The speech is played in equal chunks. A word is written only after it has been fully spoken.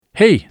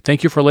Hey,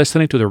 thank you for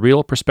listening to the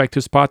Real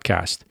Perspectives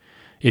podcast.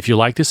 If you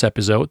like this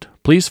episode,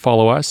 please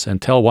follow us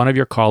and tell one of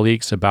your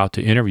colleagues about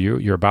the interview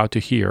you're about to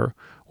hear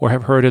or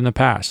have heard in the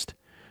past.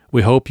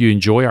 We hope you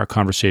enjoy our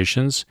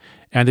conversations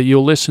and that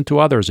you'll listen to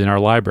others in our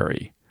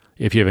library.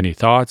 If you have any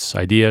thoughts,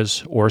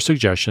 ideas, or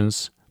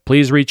suggestions,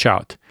 please reach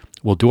out.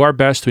 We'll do our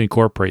best to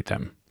incorporate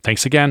them.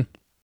 Thanks again.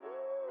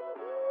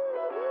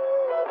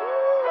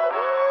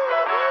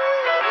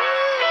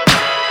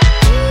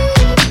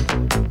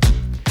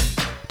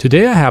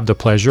 Today I have the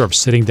pleasure of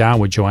sitting down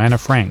with Joanna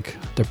Frank,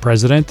 the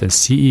president and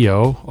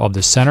CEO of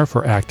the Center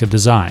for Active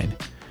Design,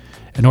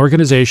 an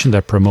organization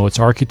that promotes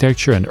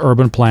architecture and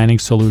urban planning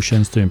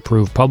solutions to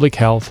improve public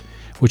health,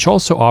 which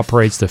also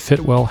operates the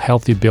Fitwel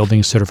Healthy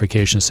Building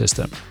Certification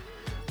System.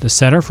 The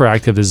Center for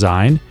Active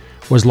Design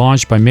was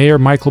launched by Mayor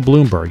Michael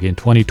Bloomberg in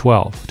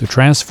 2012 to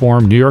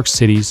transform New York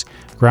City's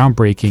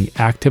groundbreaking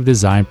active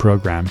design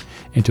program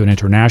into an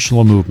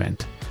international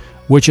movement,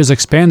 which has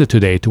expanded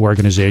today to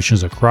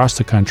organizations across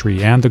the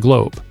country and the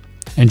globe.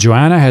 And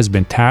Joanna has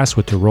been tasked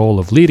with the role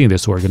of leading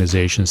this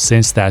organization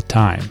since that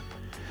time.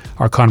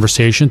 Our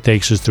conversation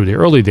takes us through the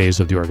early days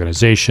of the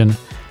organization,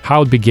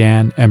 how it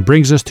began and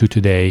brings us to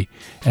today,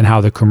 and how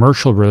the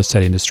commercial real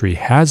estate industry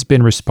has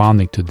been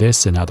responding to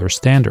this and other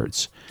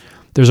standards.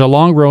 There's a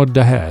long road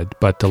ahead,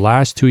 but the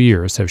last 2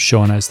 years have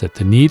shown us that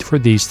the need for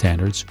these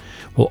standards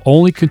will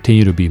only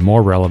continue to be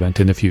more relevant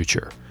in the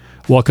future.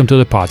 Welcome to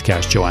the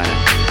podcast,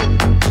 Joanna.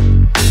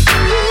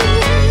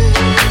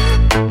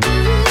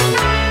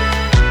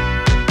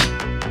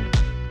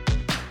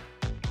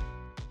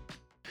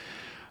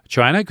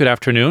 Joanna, good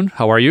afternoon.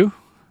 How are you?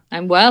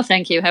 I'm well,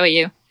 thank you. How are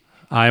you?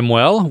 I'm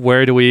well.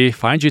 Where do we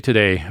find you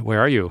today? Where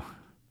are you?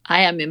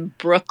 I am in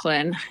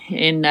Brooklyn,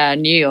 in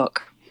New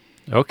York.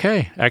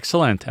 Okay,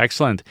 excellent.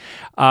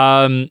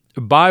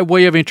 By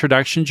way of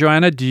introduction,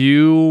 Joanna, do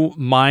you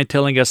mind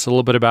telling us a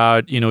little bit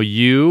about,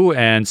 you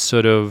and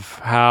sort of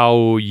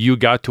how you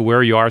got to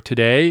where you are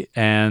today,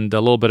 and a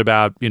little bit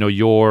about,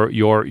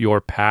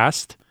 your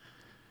past?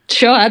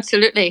 Sure,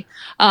 absolutely.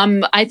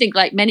 I think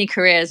like many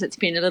careers, it's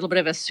been a little bit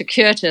of a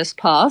circuitous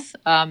path.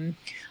 I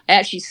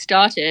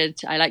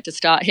like to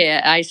start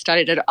here. I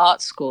studied at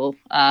art school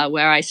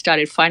where I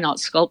studied fine art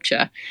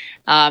sculpture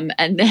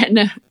and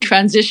then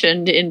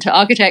transitioned into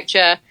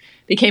architecture,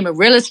 became a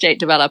real estate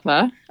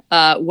developer,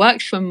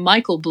 worked for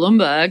Michael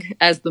Bloomberg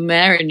as the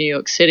mayor in New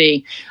York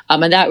City.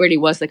 And that really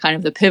was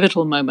the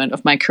pivotal moment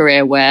of my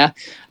career where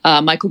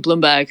Michael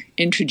Bloomberg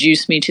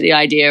introduced me to the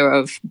idea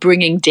of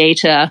bringing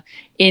data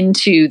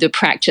into the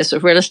practice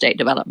of real estate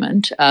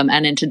development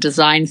and into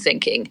design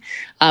thinking.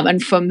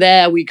 And from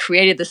there, we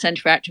created the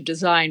Center for Active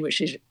Design,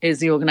 which is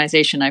the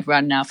organization I've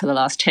run now for the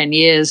last 10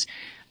 years.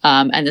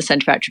 And the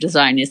Center for Active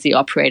Design is the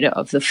operator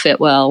of the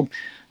Fitwel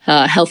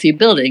Healthy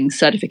Building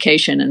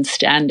Certification and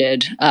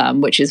Standard,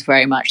 which is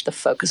very much the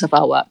focus of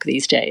our work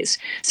these days.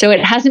 So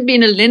it hasn't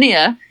been a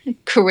linear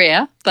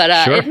career,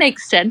 but Sure. It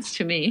makes sense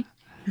to me.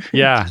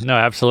 Yeah, no,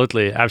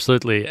 absolutely.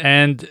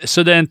 And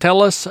so then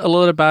tell us a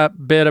little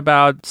bit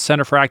about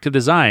Center for Active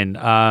Design.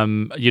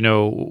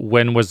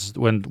 When was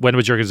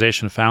your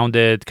organization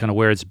founded, kind of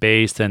where it's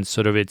based, and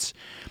sort of its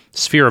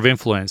sphere of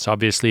influence,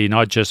 obviously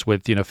not just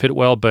with,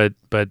 Fitwel,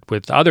 but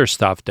with other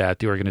stuff that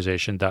the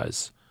organization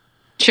does.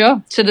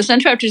 Sure. So the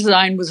Center for Active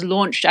Design was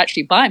launched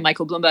actually by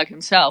Michael Bloomberg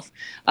himself,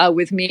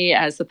 with me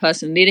as the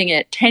person leading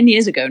it 10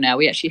 years ago now.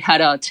 We actually had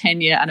our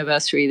 10-year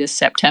anniversary this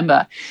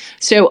September.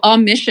 So our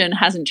mission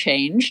hasn't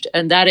changed,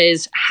 and that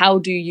is how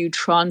do you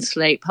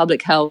translate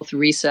public health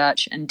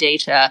research and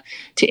data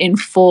to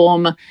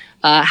inform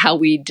how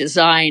we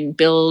design,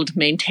 build,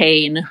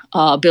 maintain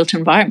our built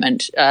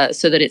environment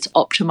so that it's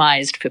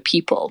optimized for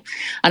people.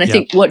 And I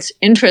think what's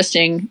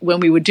interesting,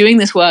 when we were doing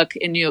this work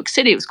in New York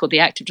City, it was called the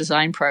Active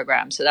Design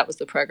Program. So that was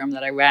the program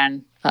that I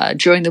ran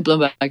during the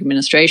Bloomberg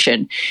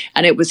administration.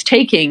 And it was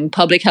taking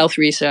public health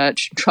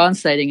research,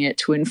 translating it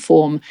to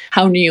inform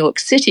how New York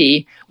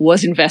City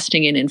was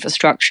investing in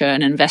infrastructure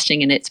and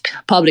investing in its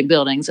public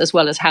buildings, as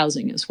well as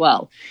housing as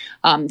well.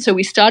 So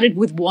we started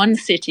with one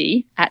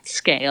city at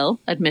scale,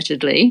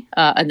 admittedly,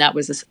 and that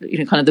was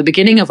kind of the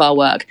beginning of our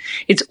work.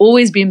 It's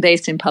always been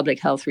based in public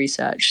health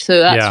research. So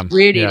that's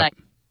really like,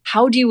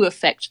 how do you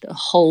affect the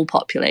whole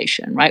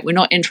population, right? We're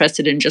not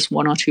interested in just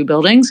one or two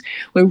buildings.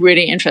 We're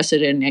really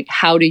interested in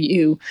how do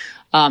you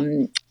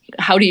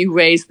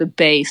raise the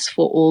base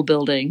for all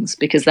buildings,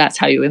 because that's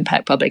how you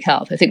impact public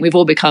health. I think we've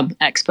all become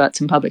experts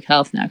in public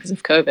health now because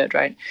of COVID,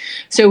 right?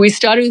 So we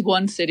started with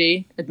one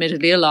city,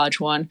 admittedly a large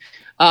one.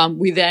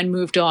 We then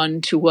moved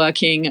on to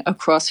working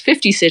across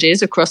 50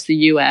 cities across the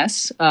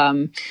US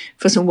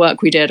for some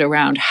work we did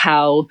around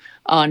how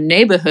our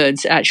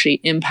neighborhoods actually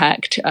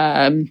impact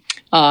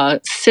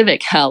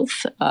civic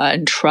health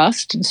and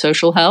trust and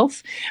social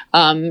health.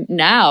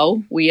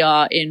 Now we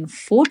are in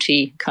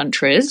 40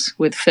 countries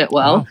with Fitwel.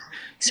 Wow.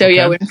 So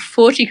we're in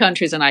 40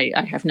 countries, and I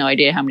have no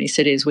idea how many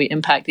cities we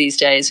impact these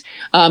days.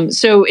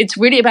 So it's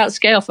really about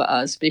scale for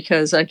us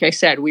because, like I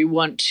said, we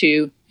want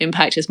to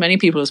impact as many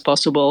people as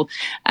possible.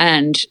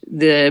 And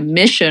the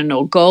mission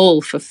or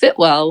goal for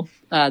Fitwel,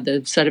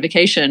 the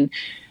certification,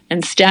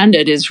 and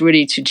standard is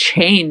really to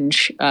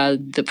change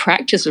the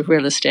practice of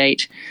real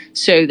estate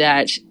so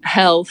that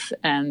health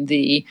and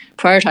the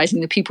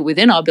prioritizing the people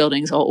within our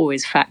buildings are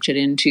always factored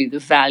into the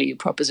value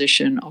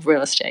proposition of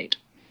real estate.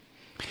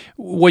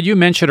 What you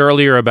mentioned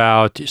earlier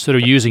about sort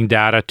of using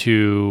data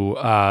to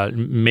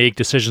make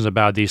decisions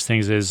about these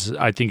things is,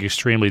 I think,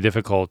 extremely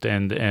difficult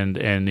and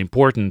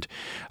important.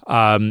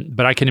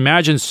 But I can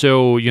imagine,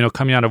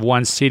 coming out of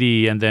one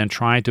city and then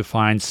trying to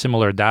find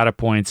similar data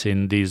points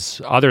in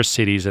these other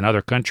cities and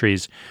other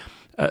countries.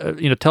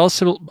 Tell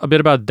us a bit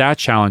about that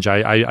challenge.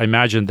 I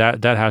imagine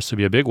that has to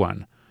be a big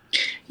one.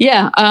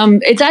 Yeah,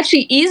 it's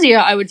actually easier,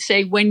 I would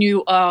say, when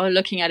you are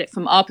looking at it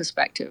from our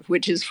perspective,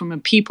 which is from a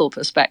people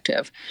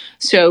perspective.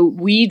 So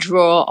we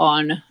draw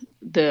on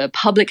the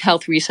public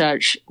health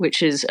research,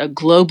 which is a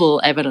global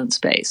evidence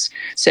base.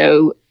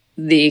 So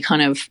the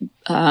kind of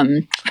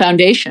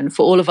foundation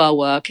for all of our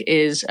work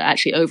is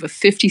actually over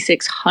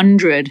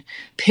 5,600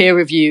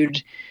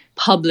 peer-reviewed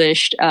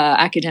published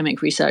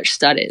academic research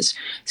studies.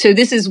 So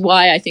this is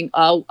why I think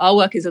our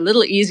work is a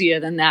little easier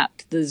than that.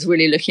 There's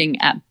really looking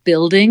at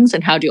buildings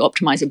and how do you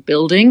optimize a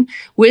building.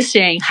 We're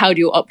saying how do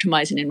you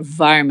optimize an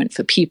environment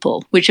for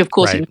people, which of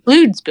course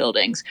includes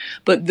buildings.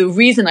 But the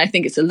reason I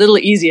think it's a little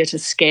easier to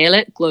scale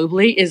it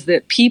globally is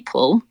that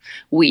people,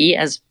 we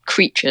as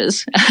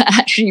creatures,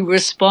 actually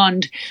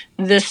respond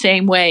the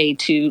same way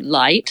to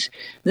light,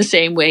 the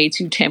same way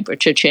to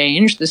temperature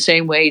change, the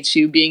same way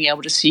to being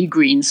able to see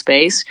green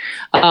space.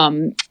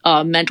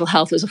 Our mental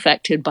health is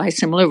affected by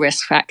similar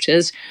risk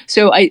factors.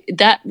 So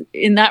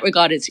in that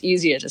regard, it's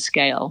easier to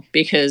scale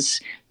because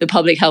the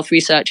public health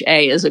research,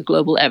 is a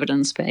global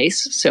evidence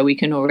base. So we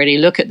can already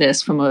look at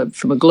this from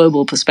a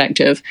global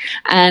perspective,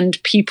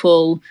 and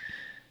people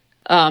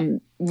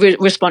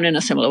respond in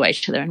a similar way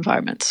to their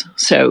environments.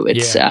 So it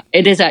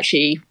is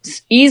actually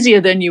easier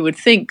than you would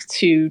think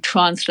to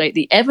translate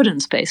the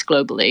evidence base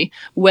globally,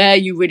 where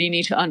you really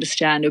need to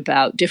understand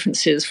about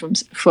differences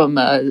from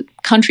a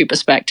country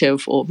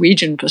perspective or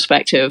region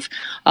perspective,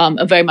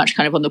 are very much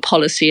kind of on the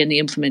policy and the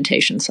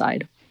implementation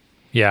side.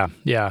 Yeah.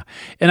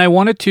 And I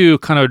wanted to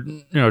kind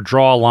of,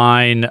 draw a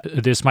line.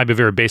 This might be a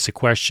very basic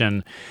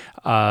question,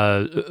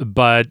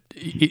 but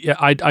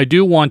I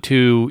do want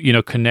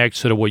to, connect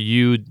sort of what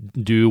you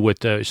do with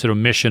the sort of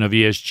mission of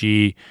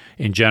ESG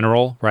in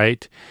general,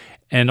 right?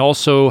 And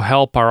also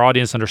help our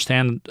audience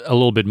understand a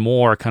little bit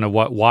more kind of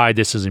why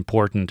this is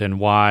important and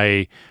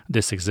why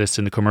this exists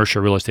in the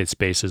commercial real estate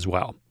space as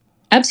well.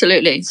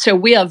 Absolutely. So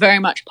we are very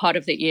much part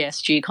of the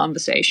ESG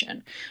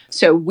conversation.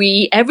 So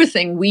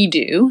everything we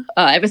do,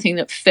 everything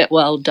that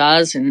Fitwel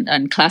does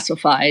and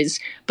classifies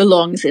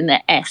belongs in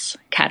the S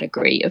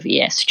category of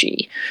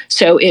ESG.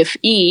 So if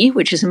E,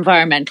 which is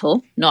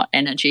environmental, not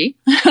energy,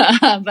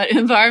 but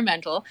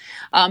environmental,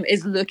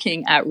 is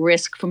looking at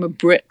risk from a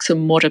bricks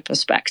and mortar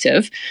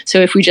perspective.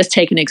 So if we just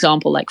take an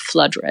example like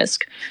flood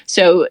risk.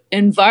 So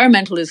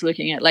environmental is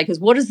looking at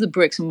what is the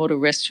bricks and mortar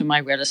risk to my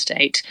real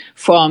estate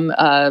from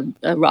a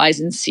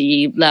rise in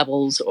sea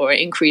levels or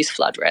increased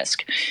flood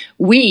risk.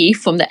 We,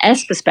 from the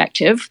S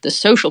perspective, the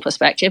social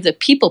perspective, the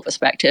people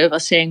perspective, are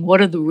saying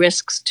what are the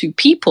risks to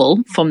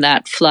people from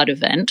that flood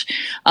event,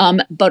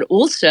 but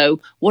also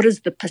what is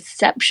the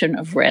perception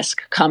of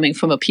risk coming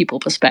from a people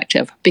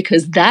perspective,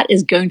 because that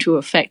is going to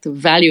affect the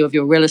value of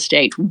your real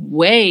estate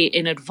way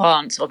in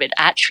advance of it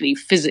actually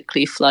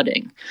physically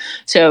flooding.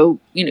 So,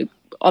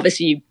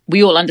 obviously,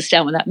 we all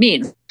understand what that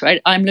means,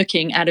 right? I'm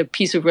looking at a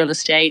piece of real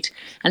estate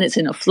and it's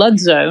in a flood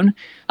zone.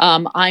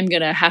 I'm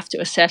going to have to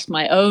assess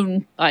my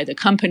own either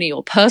company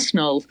or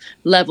personal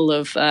level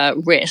of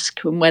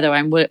risk and whether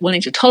I'm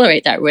willing to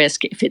tolerate that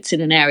risk if it's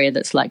in an area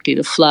that's likely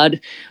to flood,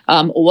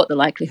 or what the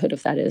likelihood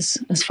of that is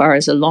as far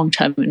as a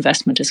long-term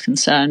investment is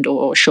concerned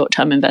or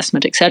short-term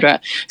investment, et cetera.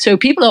 So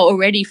people are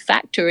already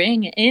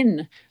factoring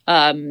in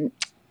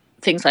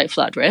things like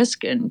flood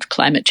risk and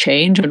climate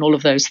change and all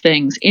of those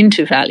things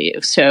into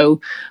value. So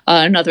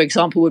another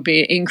example would be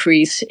an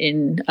increase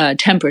in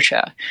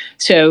temperature.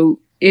 So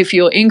if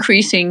you're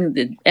increasing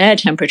the air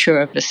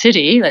temperature of a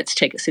city, let's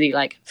take a city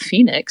like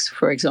Phoenix,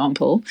 for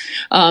example,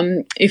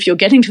 if you're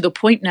getting to the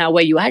point now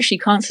where you actually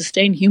can't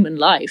sustain human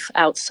life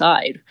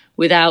outside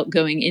without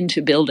going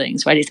into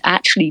buildings, right? It's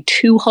actually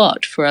too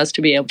hot for us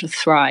to be able to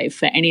thrive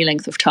for any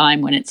length of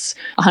time when it's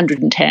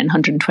 110,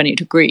 120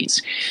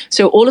 degrees.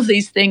 So all of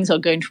these things are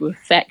going to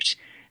affect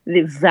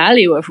the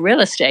value of real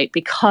estate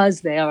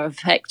because they are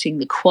affecting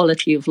the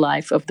quality of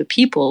life of the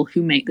people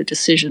who make the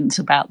decisions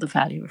about the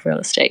value of real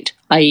estate,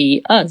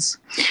 i.e. us.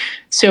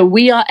 So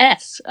we are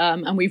S,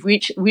 and we've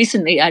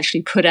recently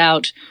actually put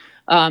out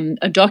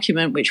a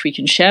document which we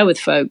can share with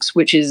folks,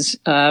 which is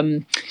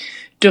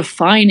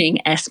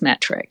defining S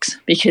metrics,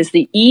 because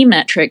the E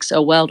metrics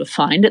are well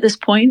defined at this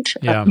point.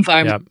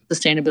 Environmental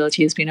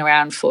sustainability has been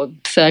around for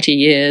 30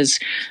 years.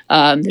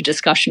 The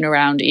discussion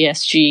around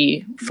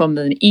ESG from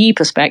an E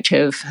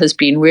perspective has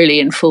been really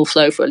in full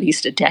flow for at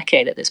least a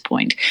decade at this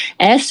point.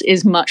 S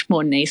is much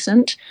more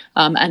nascent,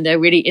 and there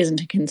really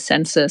isn't a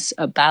consensus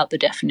about the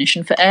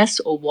definition for S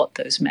or what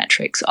those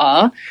metrics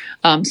are.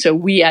 So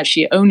we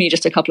actually only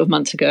just a couple of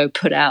months ago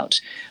put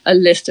out a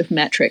list of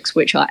metrics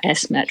which are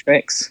S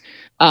metrics,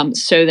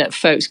 so that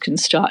folks can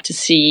start to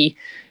see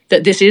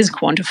that this is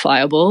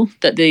quantifiable,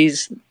 that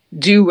these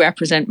do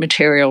represent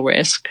material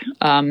risk,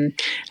 and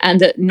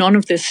that none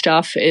of this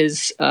stuff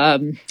is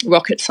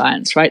rocket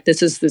science, right?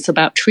 This is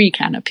about tree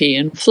canopy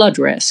and flood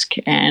risk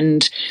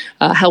and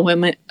how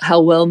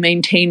well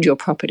maintained your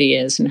property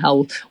is and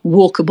how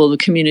walkable the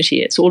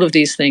community is. All of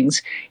these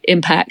things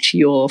impact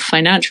your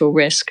financial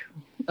risk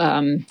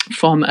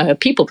from a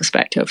people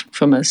perspective,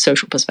 from a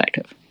social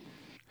perspective.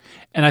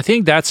 And I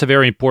think that's a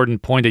very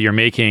important point that you're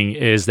making,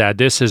 is that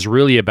this is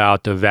really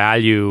about the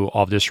value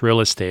of this real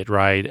estate,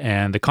 right?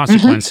 And the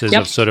consequences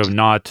of sort of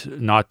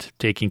not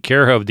taking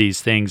care of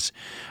these things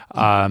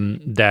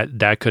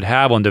that could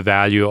have on the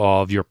value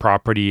of your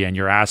property and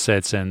your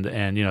assets and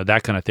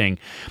that kind of thing.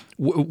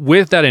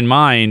 With that in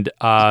mind,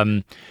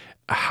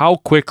 how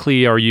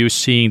quickly are you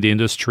seeing the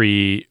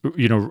industry,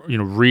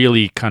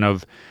 really kind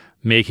of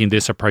making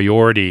this a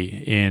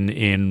priority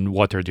in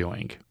what they're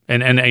doing?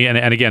 And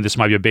again, this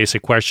might be a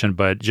basic question,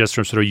 but just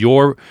from sort of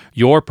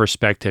your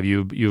perspective,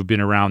 you've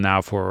been around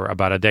now for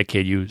about a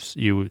decade. You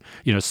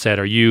said,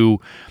 are you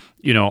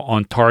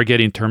on target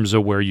in terms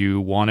of where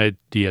you wanted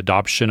the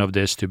adoption of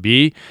this to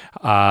be?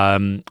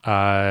 Do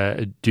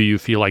you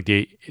feel like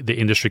the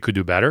industry could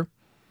do better?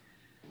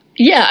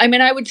 Yeah, I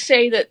mean, I would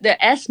say that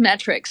the S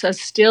metrics are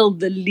still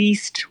the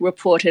least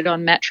reported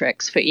on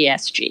metrics for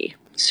ESG.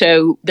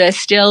 So there's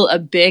still a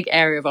big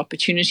area of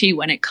opportunity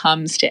when it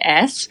comes to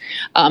S.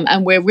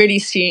 And we're really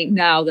seeing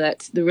now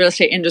that the real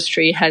estate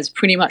industry has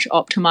pretty much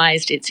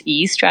optimized its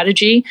E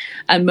strategy.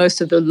 And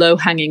most of the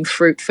low-hanging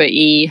fruit for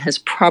E has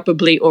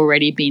probably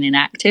already been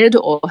enacted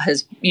or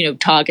has,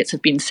 targets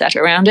have been set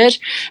around it.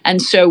 And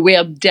so we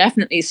are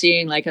definitely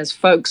seeing, like, as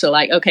folks are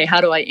like, okay,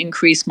 how do I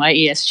increase my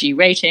ESG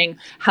rating?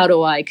 How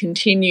do I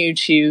continue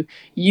to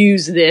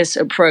use this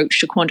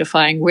approach to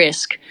quantifying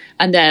risk?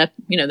 And they're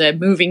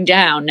moving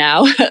down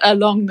now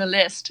along the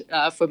list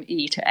from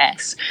E to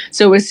S.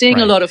 So we're seeing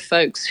a lot of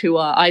folks who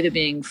are either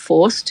being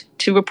forced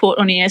to report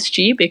on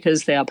ESG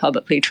because they are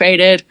publicly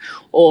traded,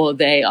 or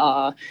they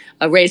are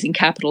raising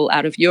capital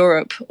out of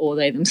Europe, or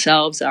they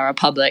themselves are a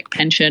public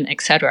pension,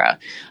 etc.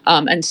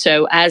 And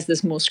so as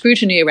there's more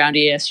scrutiny around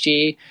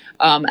ESG,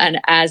 and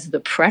as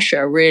the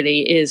pressure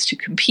really is to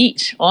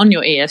compete on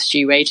your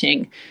ESG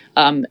rating,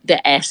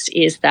 the S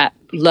is that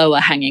lower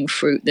hanging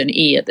fruit than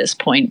E at this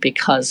point,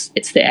 because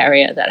it's the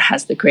area that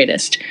has the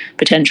greatest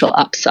potential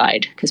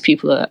upside, because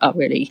people are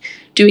really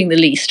doing the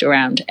least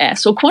around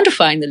S, or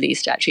quantifying the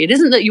least. Actually, it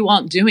isn't that you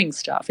aren't doing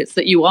stuff, it's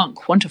that you aren't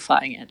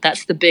quantifying it.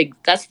 That's the big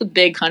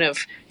kind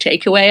of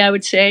takeaway, I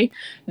would say,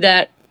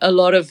 that a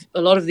lot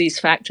of these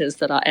factors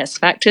that are S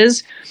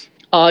factors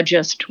are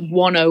just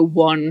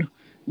 101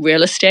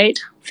 real estate.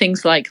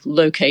 Things like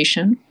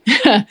location.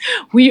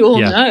 We all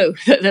know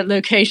that the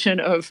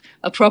location of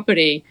a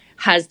property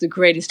has the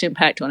greatest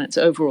impact on its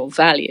overall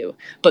value.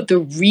 But the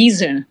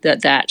reason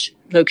that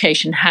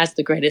location has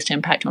the greatest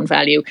impact on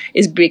value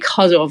is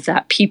because of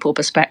that people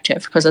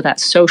perspective, because of that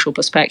social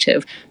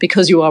perspective,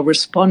 because you are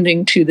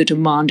responding to the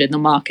demand in the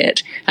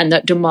market, and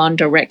that demand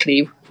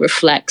directly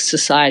reflects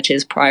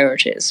society's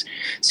priorities.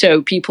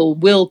 So people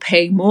will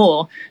pay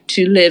more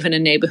to live in a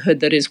neighborhood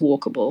that is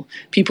walkable.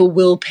 People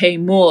will pay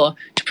more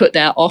to put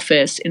their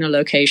office in a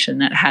location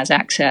that has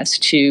access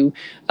to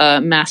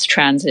mass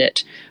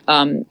transit.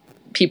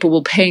 People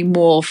will pay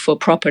more for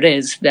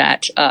properties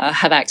that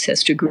have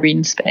access to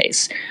green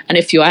space. And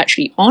if you're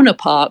actually on a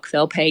park,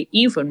 they'll pay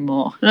even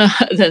more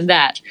than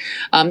that.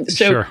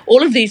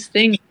 All of these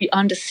things we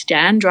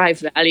understand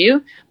drive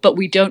value, but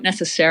we don't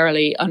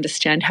necessarily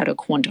understand how to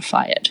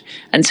quantify it.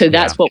 And so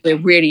that's what we're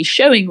really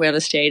showing real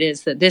estate,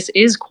 is that this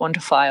is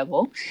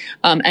quantifiable.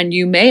 And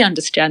you may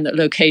understand that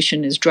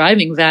location is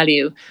driving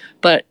value,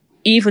 but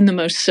even the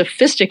most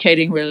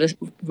sophisticated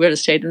real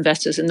estate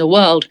investors in the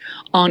world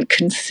aren't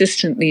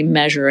consistently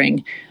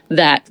measuring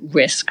that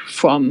risk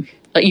from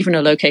even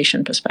a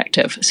location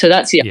perspective. So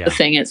that's the other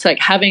thing. It's like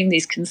having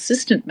these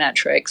consistent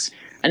metrics,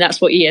 and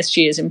that's what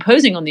ESG is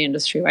imposing on the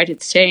industry, right?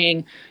 It's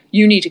saying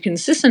you need to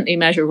consistently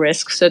measure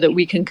risk so that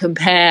we can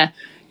compare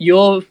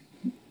your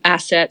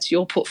assets,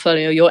 your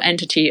portfolio, your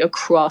entity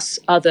across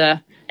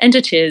other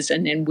entities,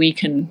 and then we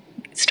can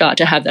start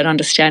to have that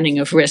understanding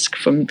of risk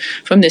from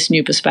this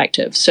new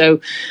perspective.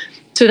 So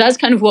that's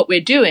kind of what we're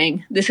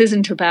doing. This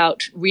isn't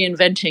about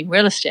reinventing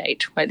real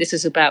estate, right? This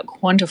is about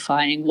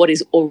quantifying what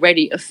is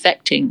already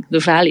affecting the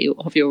value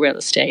of your real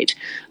estate,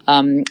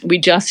 We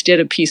just did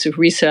a piece of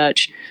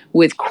research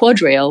with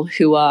Quadrail,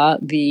 who are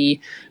the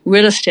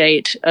real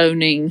estate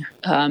owning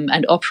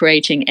and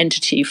operating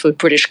entity for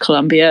British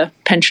Columbia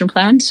pension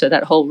plans. So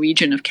that whole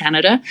region of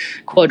Canada,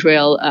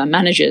 Quadrail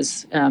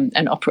manages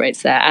and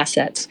operates their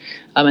assets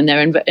and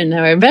their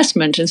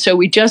investment. And so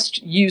we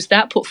just used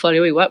that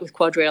portfolio. We worked with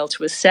Quadrail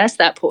to assess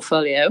that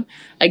portfolio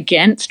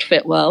against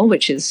Fitwel,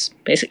 which is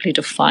basically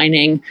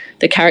defining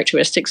the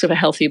characteristics of a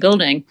healthy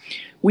building.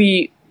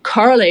 We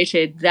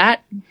correlated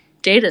that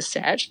data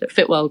set that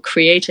Fitwel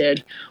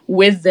created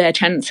with their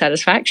tenant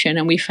satisfaction,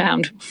 and we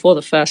found for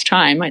the first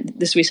time,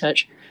 this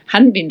research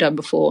hadn't been done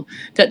before,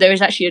 that there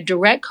is actually a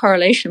direct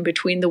correlation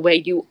between the way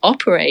you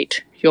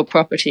operate your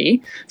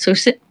property. So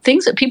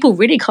things that people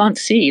really can't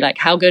see, like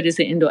how good is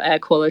the indoor air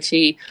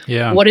quality?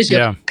 What is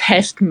your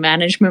pest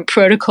management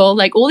protocol?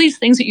 Like all these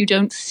things that you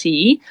don't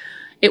see.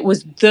 It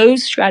was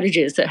those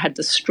strategies that had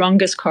the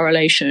strongest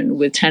correlation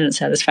with tenant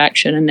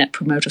satisfaction and net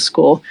promoter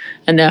score,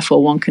 and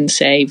therefore one can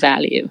say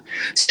value.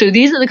 So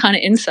these are the kind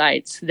of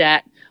insights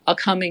that are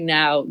coming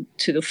now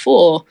to the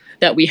fore,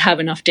 that we have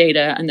enough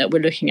data and that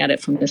we're looking at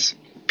it from this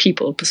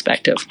people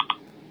perspective.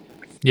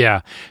 Yeah.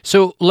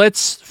 So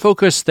let's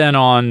focus then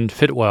on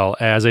Fitwel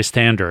as a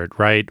standard,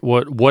 right?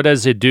 What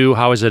does it do?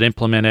 How is it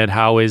implemented?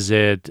 How is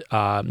it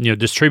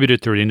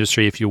distributed through the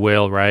industry, if you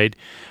will, right?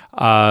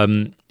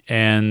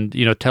 And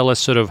tell us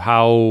sort of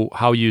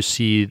how you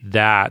see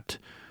that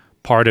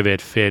part of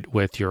it fit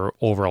with your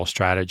overall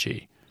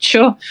strategy.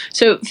 Sure.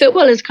 So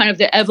Fitwel is kind of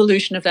the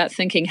evolution of that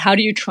thinking. How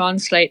do you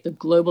translate the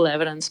global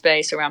evidence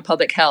base around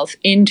public health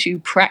into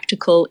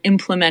practical,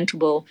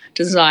 implementable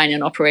design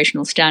and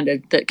operational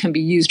standard that can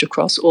be used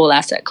across all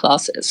asset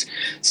classes?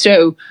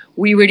 So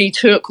we really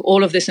took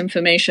all of this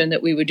information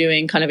that we were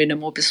doing kind of in a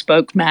more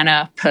bespoke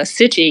manner per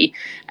city,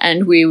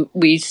 and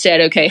we said,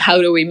 okay,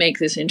 how do we make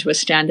this into a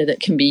standard that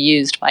can be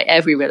used by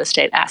every real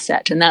estate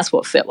asset? And that's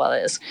what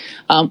Fitwel is.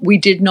 We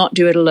did not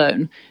do it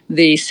alone.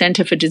 The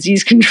Center for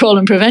Disease Control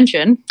and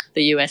Prevention,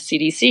 the US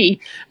CDC,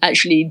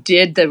 actually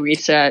did the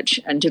research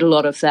and did a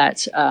lot of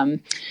that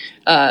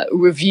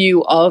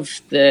review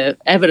of the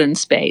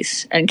evidence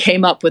base and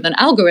came up with an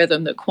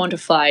algorithm that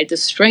quantified the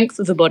strength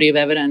of the body of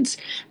evidence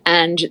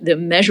and the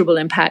measurable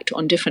impact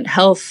on different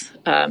health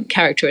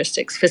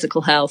characteristics,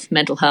 physical health,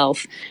 mental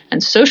health,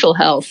 and social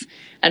health,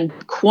 and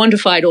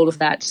quantified all of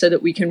that so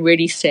that we can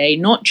really say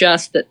not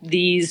just that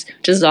these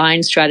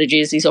design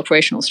strategies, these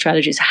operational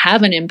strategies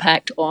have an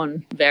impact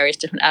on various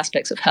different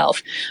aspects of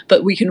health,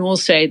 but we can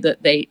also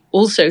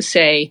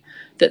say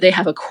that they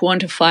have a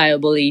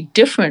quantifiably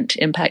different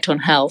impact on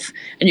health,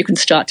 and you can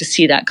start to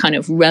see that kind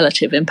of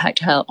relative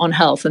impact on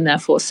health and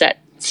therefore set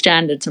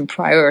standards and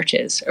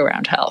priorities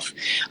around health,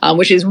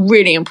 which is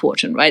really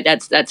important, right?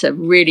 That's a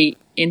really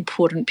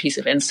important piece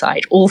of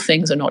insight. All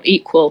things are not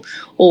equal.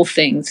 All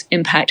things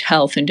impact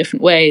health in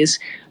different ways,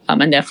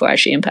 and therefore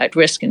actually impact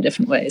risk in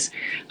different ways.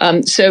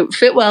 So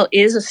Fitwel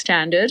is a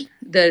standard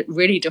that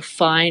really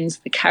defines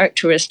the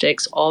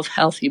characteristics of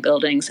healthy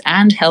buildings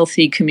and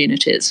healthy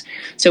communities.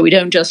 So we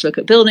don't just look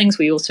at buildings,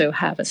 we also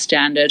have a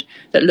standard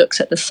that looks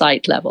at the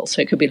site level.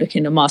 So it could be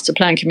looking at a master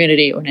plan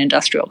community or an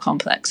industrial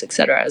complex, et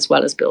cetera, as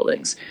well as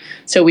buildings.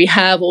 So we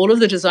have all of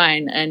the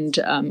design and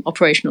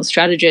operational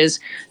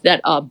strategies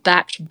that are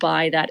backed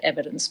by that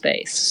evidence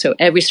base. So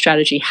every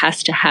strategy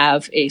has to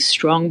have a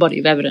strong body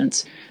of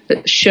evidence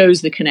that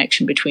shows the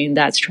connection between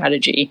that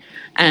strategy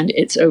and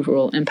its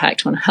overall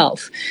impact on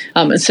health.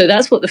 And so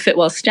that's what the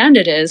Fitwel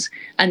standard is.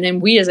 And then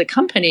we as a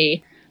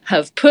company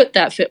have put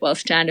that Fitwel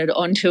standard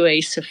onto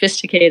a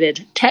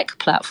sophisticated tech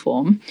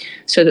platform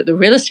so that the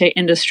real estate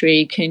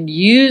industry can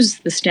use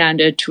the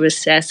standard to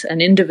assess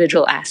an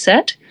individual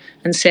asset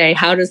and say,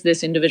 how does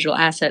this individual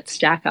asset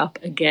stack up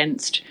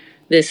against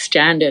this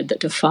standard that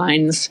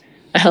defines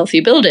a healthy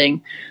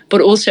building,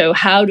 but also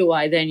how do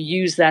I then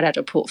use that at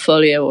a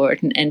portfolio or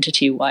at an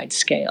entity-wide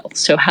scale?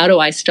 So how do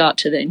I start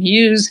to then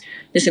use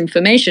this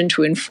information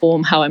to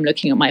inform how I'm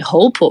looking at my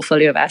whole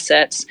portfolio of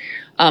assets?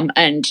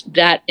 And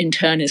that in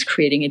turn is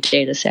creating a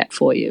data set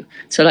for you.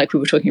 So like we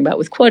were talking about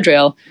with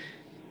Quadrail,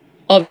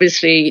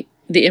 obviously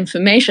the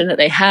information that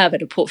they have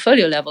at a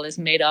portfolio level is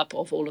made up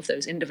of all of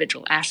those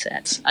individual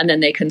assets. And then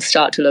they can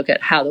start to look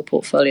at how the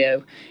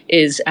portfolio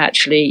is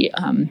actually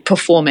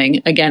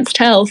performing against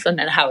health and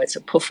then how it's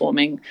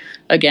performing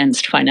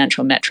against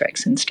financial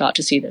metrics and start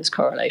to see those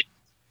correlations.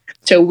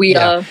 So we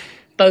are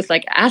both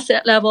like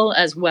asset level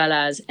as well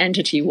as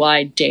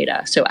entity-wide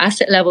data. So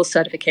asset level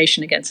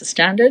certification against a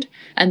standard,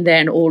 and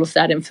then all of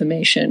that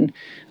information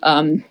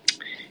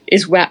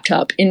is wrapped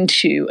up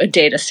into a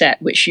data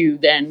set which you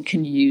then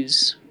can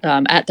use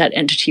at that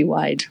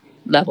entity-wide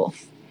level.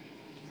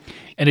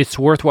 And it's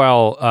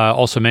worthwhile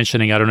also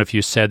mentioning, I don't know if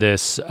you said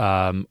this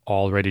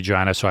already,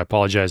 Joanna, so I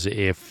apologize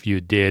if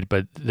you did,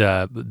 but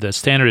the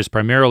standard is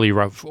primarily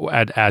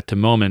at the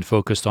moment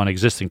focused on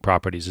existing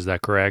properties. Is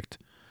that correct?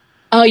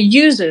 Our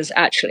users,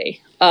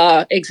 actually.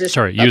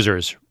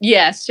 Users.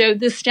 Yeah, so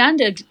the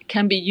standard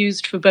can be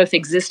used for both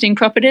existing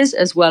properties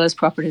as well as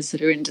properties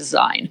that are in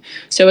design.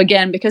 So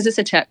again, because it's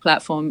a tech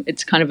platform,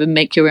 it's kind of a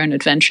make your own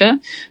adventure.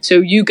 So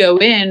you go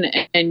in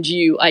and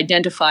you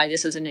identify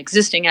this as an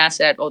existing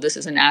asset or this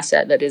is an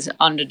asset that is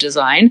under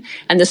design,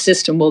 and the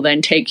system will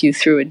then take you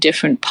through a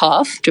different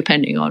path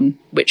depending on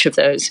which of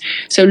those.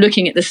 So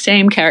looking at the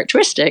same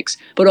characteristics,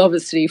 but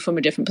obviously from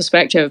a different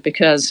perspective,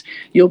 because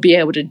you'll be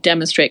able to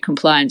demonstrate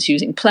compliance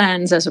using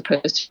plans as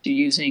opposed to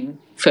using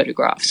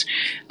photographs.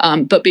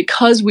 But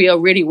because we are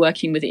really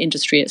working with the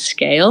industry at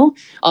scale,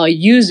 our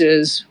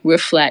users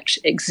reflect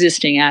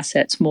existing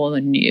assets more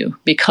than new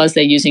because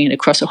they're using it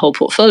across a whole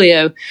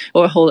portfolio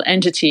or a whole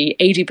entity.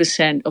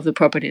 80% of the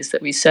properties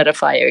that we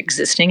certify are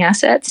existing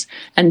assets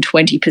and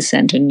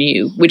 20% are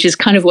new, which is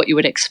kind of what you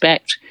would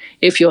expect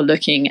if you're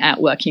looking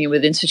at working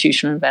with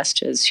institutional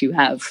investors who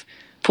have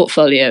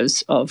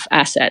portfolios of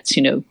assets,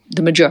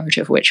 the majority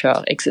of which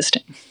are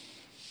existing.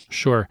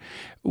 Sure.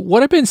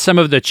 What have been some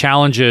of the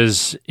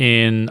challenges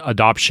in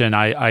adoption?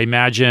 I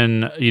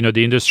imagine,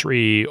 the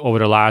industry over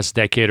the last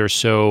decade or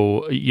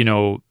so,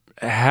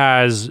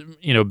 has,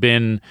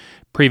 been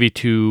privy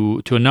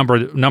to a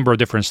number of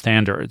different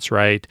standards,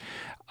 right?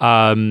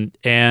 And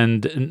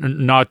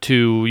not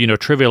to,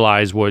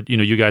 trivialize what,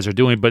 you guys are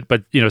doing, but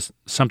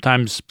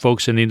sometimes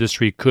folks in the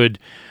industry could,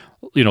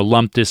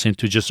 lump this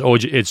into just,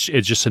 it's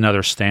just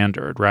another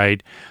standard,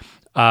 right?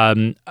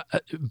 But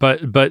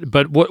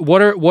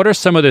what are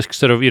some of the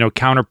sort of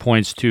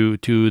counterpoints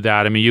to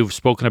that? I mean, you've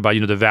spoken about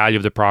the value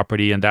of the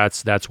property, and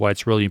that's why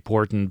it's really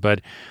important.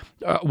 But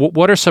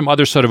what are some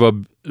other sort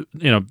of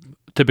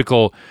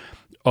typical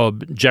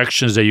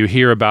objections that you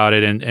hear about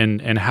it,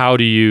 and how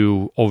do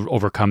you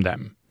overcome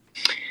them?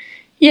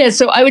 Yeah,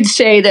 so I would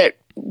say that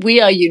we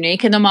are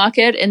unique in the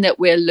market in that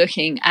we're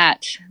looking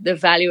at the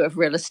value of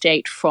real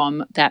estate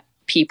from that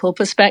people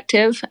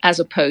perspective as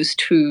opposed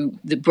to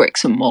the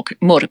bricks and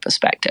mortar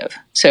perspective.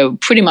 So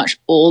pretty much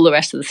all the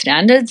rest of the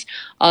standards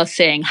are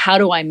saying, how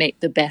do I make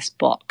the best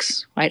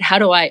box, right? How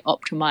do I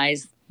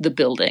optimize the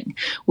building?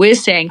 We're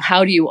saying,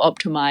 how do you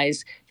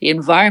optimize the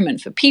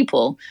environment for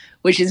people,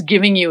 which is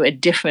giving you a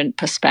different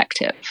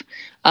perspective.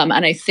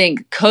 And I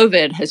think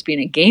COVID has been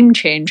a game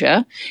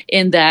changer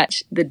in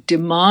that the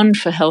demand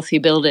for healthy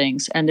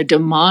buildings and the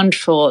demand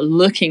for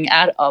looking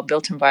at our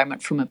built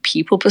environment from a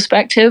people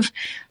perspective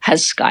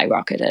has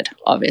skyrocketed,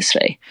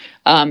 obviously.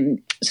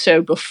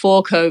 So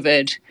before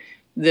COVID,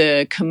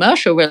 the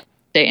commercial real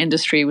estate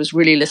industry was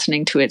really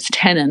listening to its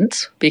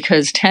tenants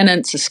because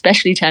tenants,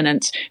 especially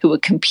tenants who were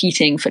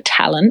competing for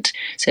talent,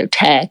 so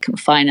tech and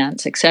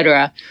finance, et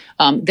cetera,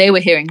 they were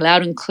hearing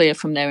loud and clear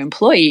from their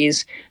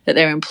employees that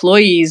their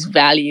employees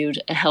valued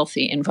a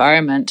healthy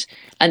environment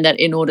and that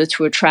in order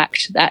to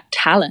attract that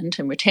talent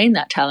and retain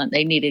that talent,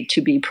 they needed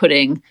to be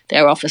putting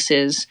their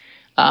offices,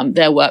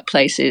 their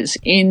workplaces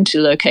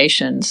into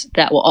locations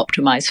that were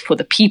optimized for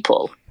the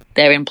people,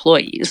 their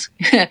employees.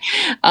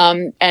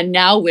 And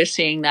now we're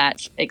seeing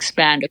that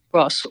expand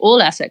across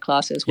all asset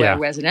classes where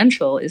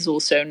residential is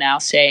also now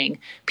saying,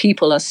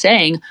 people are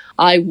saying,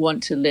 I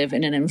want to live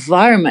in an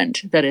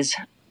environment that is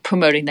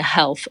promoting the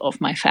health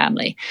of my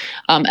family.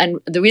 And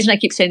the reason I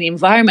keep saying the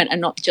environment and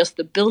not just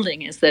the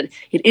building is that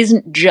it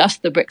isn't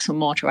just the bricks and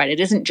mortar, right? It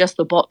isn't just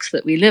the box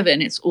that we live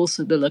in. It's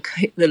also the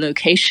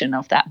location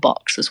of that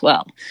box as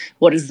well.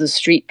 What is the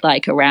street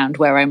like around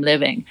where I'm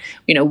living?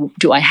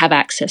 Do I have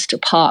access to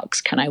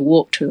parks? Can I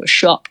walk to a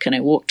shop? Can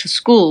I walk to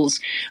schools?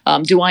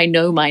 Do I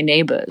know my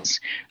neighbors?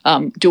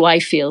 Do I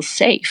feel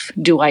safe?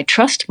 Do I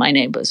trust my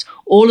neighbors?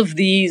 All of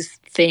these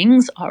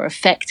things are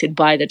affected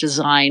by the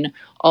design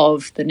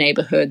of the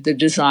neighborhood, the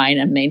design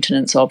and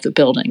maintenance of the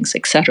buildings,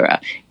 et cetera,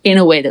 in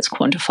a way that's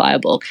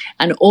quantifiable.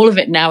 And all of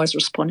it now is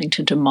responding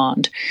to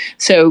demand.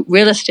 So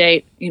real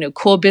estate,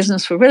 core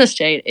business for real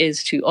estate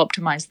is to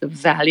optimize the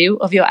value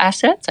of your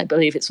assets. I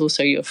believe it's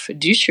also your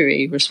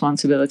fiduciary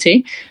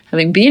responsibility.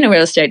 Having been a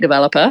real estate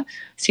developer,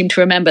 seem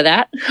to remember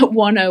that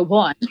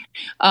 101.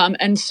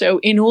 And so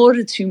in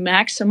order to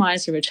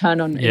maximize the return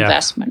on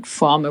investment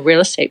from a real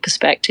estate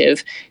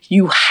perspective,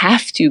 you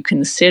have to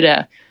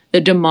consider the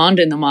demand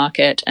in the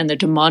market, and the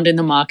demand in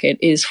the market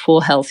is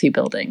for healthy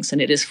buildings,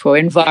 and it is for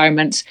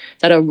environments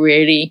that are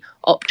really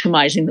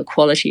optimizing the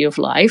quality of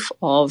life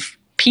of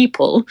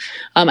people,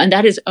 and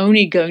that is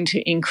only going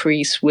to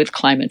increase with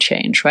climate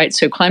change, right?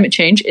 So climate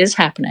change is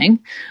happening,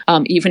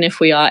 even if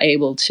we are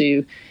able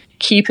to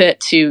keep it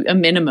to a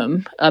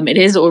minimum. It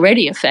is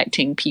already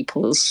affecting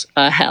people's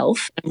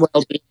health and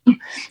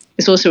well-being.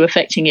 It's also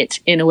affecting it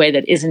in a way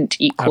that isn't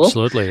equal.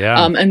 Absolutely,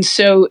 yeah. And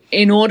so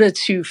in order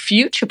to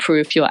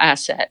future-proof your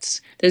assets,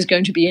 there's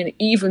going to be an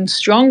even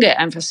stronger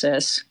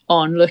emphasis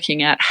on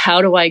looking at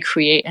how do I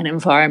create an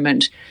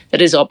environment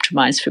that is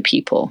optimized for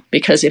people?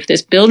 Because if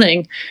this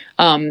building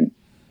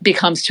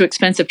becomes too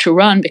expensive to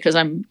run because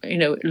I'm,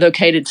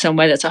 located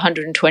somewhere that's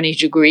 120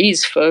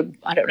 degrees for,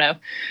 I don't know,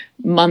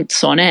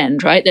 months on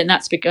end, right? Then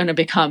that's going to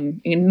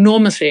become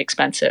enormously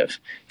expensive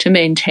to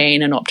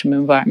maintain an optimum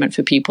environment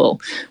for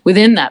people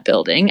within that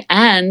building.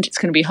 And it's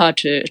going to be hard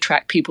to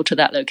attract people to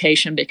that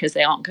location because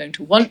they aren't going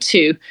to want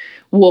to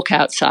walk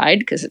outside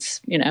because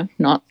it's,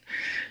 not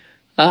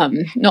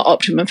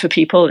optimum for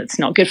people. It's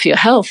not good for your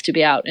health to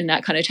be out in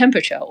that kind of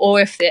temperature.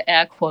 Or if the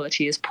air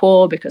quality is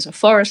poor because of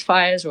forest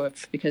fires, or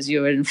because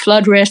you're in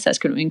flood risk, that's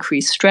going to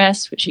increase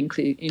stress, which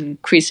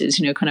increases,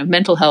 kind of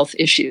mental health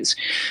issues.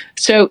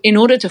 So in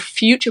order to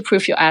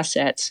future-proof your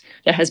assets,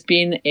 there has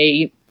been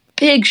a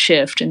big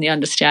shift in the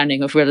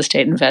understanding of real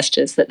estate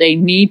investors that they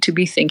need to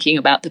be thinking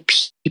about the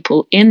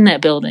people in their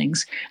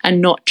buildings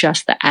and not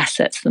just the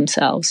assets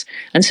themselves.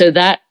 And so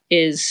that's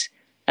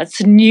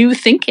new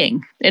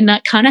thinking. And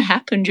that kind of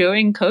happened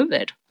during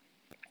COVID.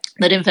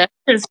 That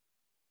investors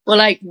were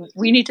like,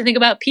 we need to think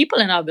about people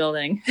in our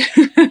building.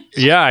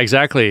 Yeah,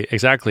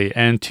 exactly.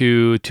 And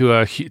to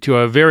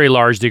a very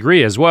large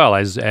degree as well,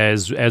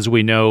 as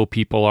we know,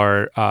 people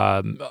are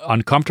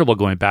uncomfortable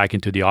going back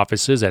into the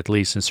offices, at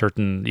least in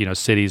certain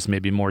cities,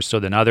 maybe more so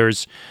than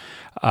others.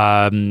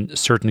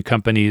 Certain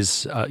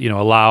companies,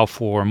 allow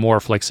for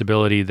more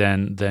flexibility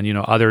than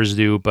others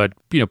do, but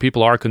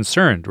people are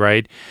concerned,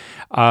 right?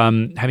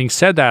 Having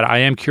said that, I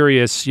am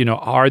curious,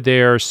 are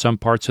there some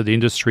parts of the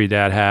industry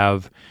that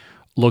have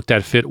looked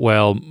at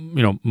Fitwel,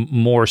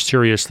 more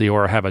seriously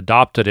or have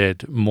adopted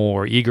it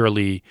more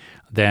eagerly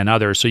than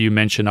others? So you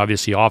mentioned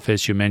obviously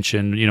office, you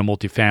mentioned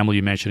multifamily,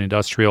 you mentioned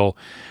industrial.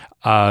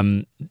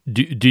 Do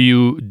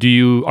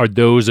you are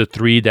those the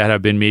three that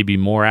have been maybe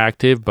more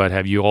active, but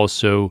have you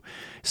also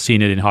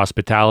seen it in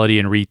hospitality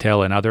and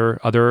retail and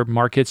other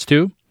markets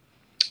too?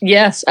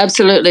 Yes,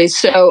 absolutely.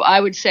 So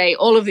I would say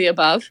all of the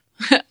above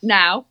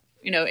now,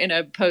 in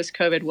a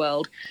post-COVID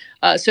world.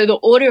 So the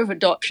order of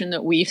adoption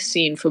that we've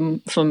seen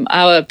from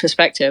our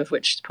perspective,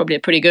 which is probably a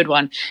pretty good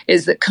one,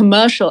 is that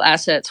commercial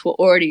assets were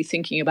already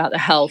thinking about the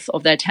health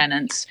of their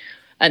tenants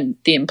and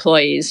the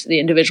employees, the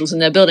individuals in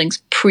their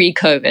buildings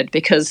pre-COVID,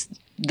 because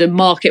the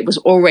market was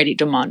already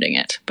demanding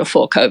it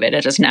before COVID.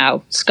 It has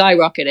now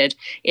skyrocketed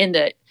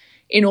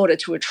in order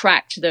to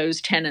attract those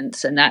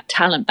tenants and that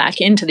talent back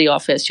into the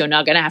office, you're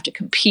now going to have to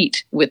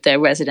compete with their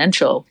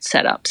residential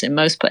setups in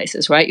most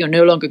places, right? You're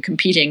no longer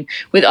competing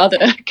with other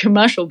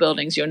commercial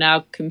buildings. You're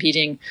now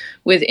competing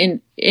with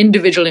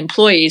individual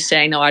employees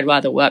saying, no, I'd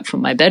rather work from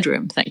my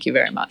bedroom. Thank you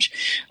very much.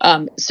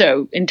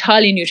 So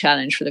entirely new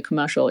challenge for the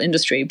commercial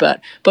industry,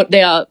 but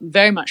they are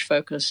very much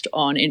focused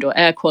on indoor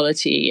air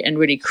quality and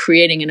really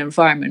creating an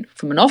environment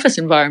from an office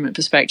environment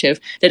perspective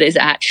that is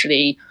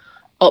actually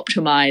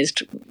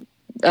optimized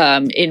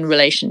in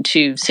relation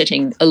to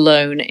sitting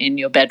alone in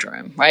your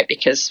bedroom, right?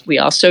 Because we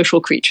are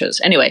social creatures.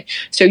 Anyway,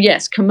 so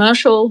yes,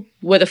 commercial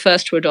were the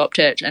first to adopt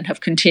it and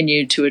have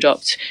continued to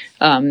adopt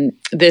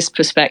this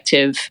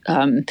perspective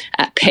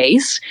at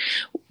pace.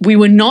 We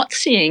were not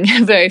seeing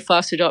very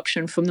fast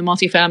adoption from the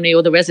multifamily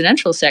or the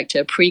residential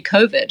sector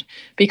pre-COVID,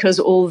 because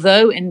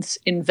although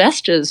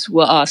investors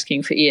were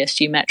asking for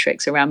ESG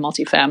metrics around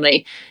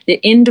multifamily,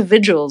 the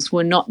individuals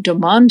were not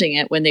demanding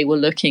it when they were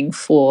looking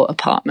for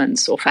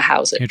apartments or for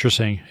housing.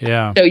 Interesting,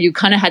 yeah. So you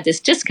kind of had this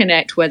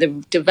disconnect where the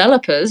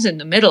developers in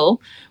the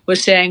middle were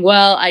saying,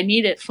 well, I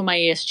need it for my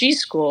ESG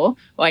score,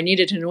 or I need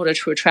it in order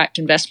to attract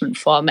investment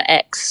from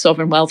X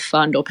sovereign wealth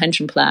fund or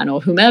pension plan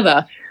or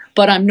whomever.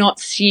 But I'm not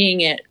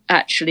seeing it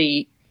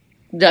actually,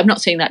 I'm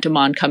not seeing that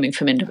demand coming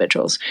from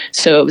individuals.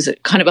 So it was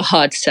kind of a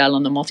hard sell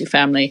on the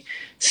multifamily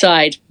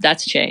side.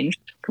 That's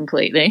changed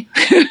completely.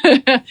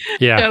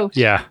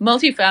 Yeah.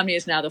 Multifamily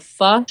is now the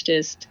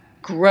fastest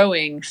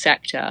growing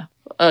sector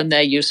on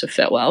their use of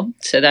Fitwel.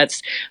 So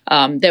that's,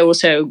 they're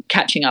also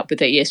catching up with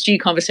the ESG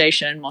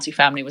conversation.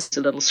 Multifamily was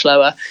a little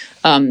slower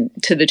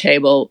to the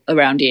table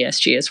around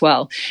ESG as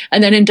well.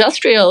 And then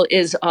industrial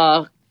is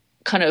our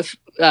kind of,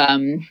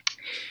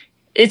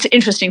 it's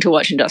interesting to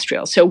watch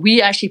industrial. So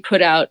we actually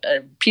put out a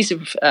piece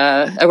of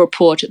a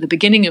report at the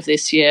beginning of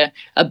this year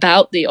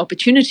about the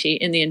opportunity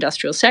in the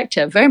industrial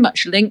sector, very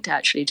much linked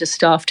actually to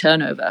staff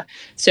turnover.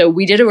 So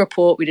we did a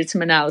report, we did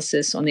some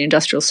analysis on the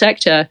industrial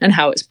sector and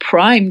how it's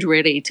primed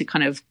really to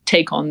kind of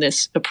take on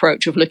this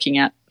approach of looking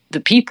at the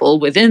people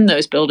within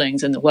those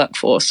buildings and the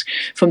workforce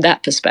from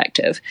that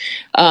perspective.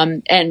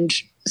 And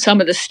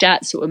some of the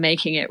stats that were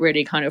making it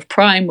really kind of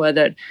prime were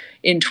that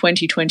in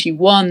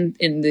 2021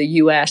 in the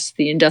US,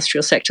 the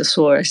industrial sector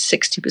saw a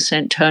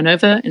 60%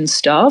 turnover in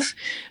staff.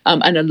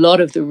 And a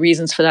lot of the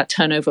reasons for that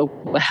turnover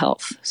were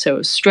health. So it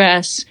was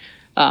stress,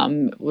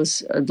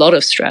 was a lot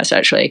of stress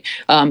actually,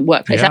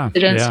 workplace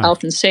accidents,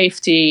 health and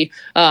safety,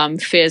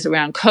 fears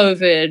around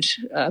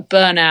COVID,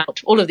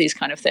 burnout, all of these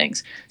kind of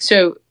things.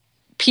 So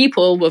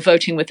people were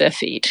voting with their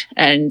feet,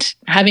 and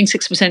having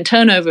 6%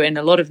 turnover in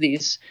a lot of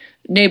these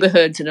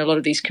neighborhoods and a lot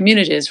of these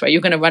communities, right,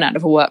 you're going to run out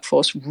of a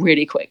workforce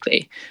really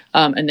quickly.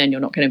 And then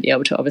you're not going to be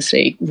able to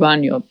obviously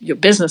run your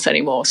business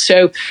anymore.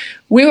 So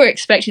we were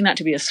expecting that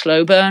to be a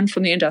slow burn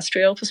from the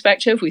industrial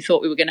perspective. We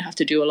thought we were going to have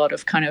to do a lot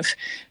of kind of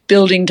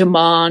building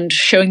demand,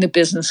 showing the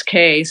business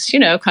case,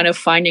 kind of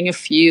finding a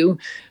few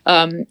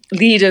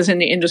leaders in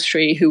the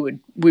industry who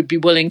would be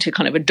willing to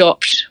kind of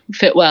adopt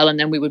Fitwel, and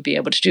then we would be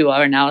able to do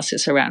our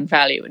analysis around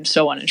value and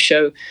so on, and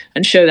show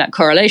that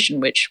correlation,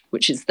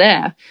 which is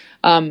there.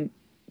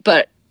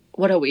 But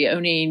what are we,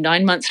 only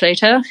 9 months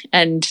later,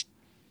 and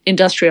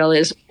industrial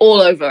is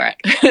all over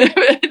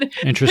it.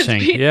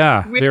 Interesting.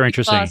 Yeah, really very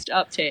interesting. Fast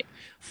uptake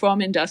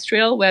from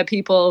industrial, where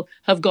people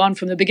have gone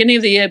from the beginning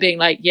of the year being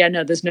like, yeah,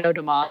 no, there's no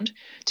demand,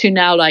 to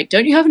now like,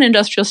 don't you have an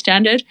industrial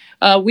standard?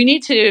 Our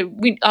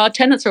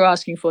tenants are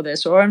asking for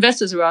this, or our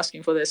investors are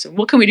asking for this, and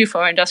what can we do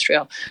for our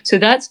industrial? So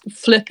that's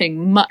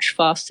flipping much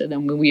faster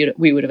than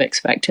we would have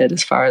expected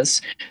as far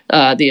as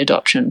the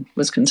adoption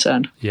was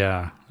concerned.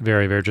 Yeah,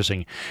 very, very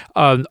interesting.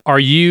 Are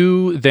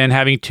you then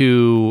having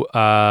to,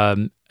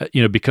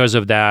 because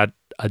of that,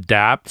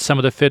 adapt some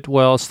of the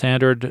Fitwel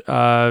standard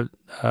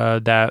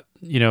that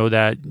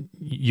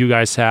you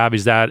guys have?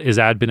 Is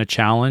that been a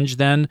challenge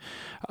then,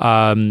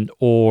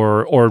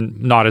 or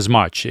not as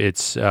much?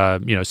 It's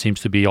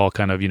seems to be all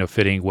kind of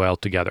fitting well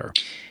together.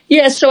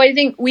 Yeah, so I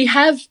think we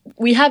have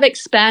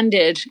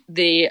expanded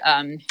the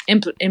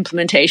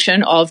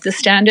implementation of the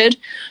standard.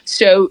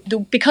 So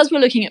because we're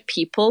looking at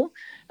people.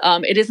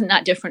 It isn't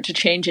that different to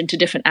change into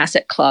different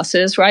asset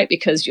classes, right?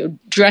 Because you're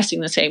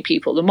addressing the same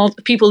people.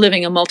 The people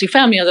living in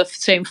multifamily are the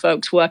same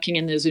folks working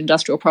in those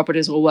industrial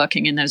properties or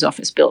working in those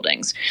office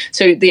buildings.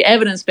 So the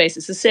evidence base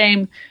is the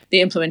same.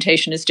 The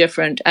implementation is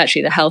different.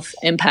 Actually, the health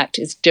impact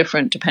is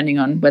different depending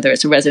on whether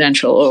it's a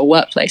residential or a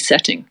workplace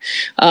setting.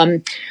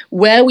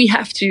 Where we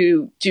have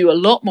to do a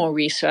lot more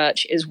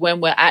research is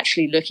when we're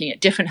actually looking at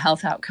different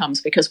health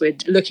outcomes, because we're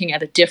looking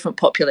at a different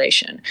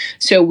population.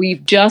 So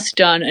we've just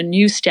done a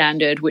new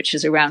standard, which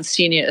is around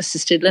senior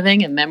assisted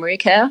living and memory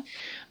care.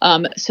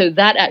 So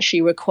that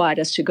actually required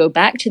us to go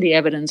back to the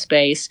evidence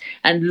base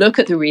and look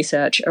at the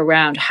research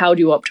around how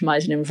do you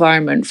optimize an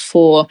environment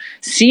for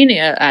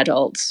senior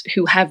adults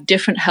who have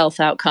different health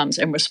outcomes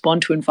and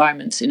respond to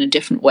environments in a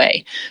different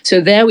way.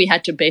 So there we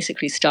had to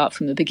basically start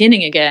from the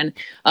beginning again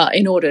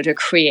in order to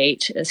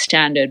create a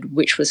standard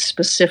which was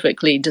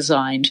specifically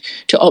designed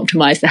to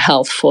optimize the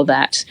health for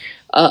that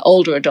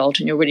older adult,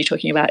 and you're really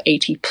talking about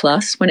 80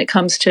 plus when it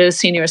comes to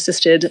senior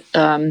assisted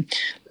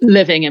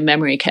living and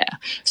memory care.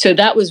 So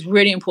that was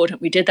really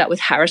important. We did that with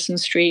Harrison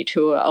Street,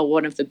 who are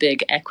one of the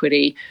big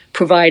equity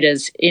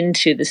providers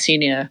into the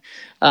senior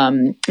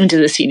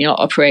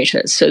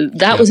operators. So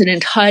that was an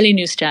entirely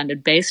new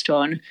standard based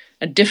on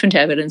a different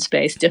evidence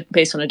base,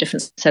 based on a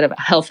different set of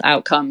health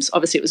outcomes.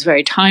 Obviously, it was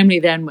very timely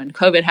then when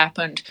COVID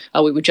happened.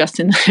 We were just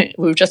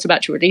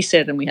about to release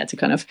it, and we had to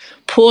kind of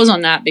pause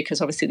on that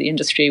because obviously the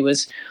industry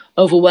was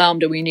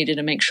overwhelmed, and we needed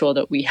to make sure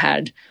that we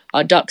had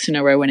our ducks in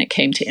a row when it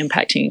came to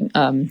impacting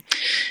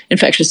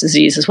infectious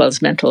disease as well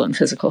as mental and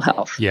physical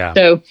health. Yeah.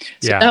 So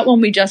that one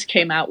we just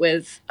came out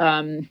with.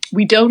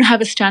 We don't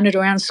have a standard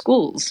around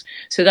schools,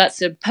 so that's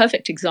a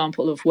perfect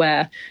example of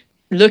where,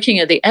 looking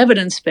at the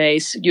evidence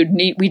base,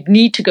 we'd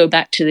need to go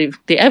back to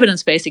the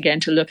evidence base again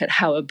to look at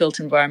how a built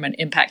environment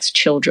impacts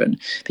children,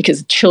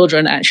 because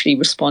children actually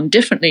respond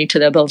differently to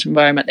their built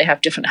environment. They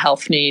have different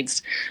health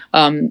needs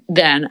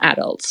than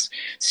adults.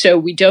 So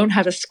we don't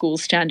have a school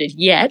standard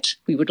yet.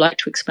 We would like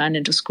to expand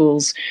into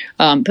schools,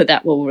 but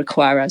that will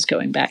require us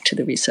going back to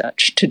the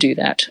research to do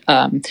that.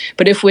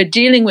 But if we're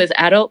dealing with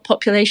adult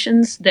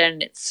populations,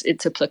 then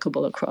it's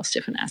applicable across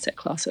different asset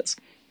classes.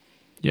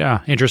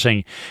 Yeah,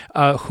 interesting.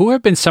 Who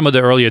have been some of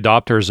the early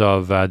adopters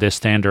of this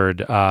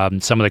standard?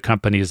 Some of the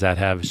companies that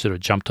have sort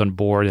of jumped on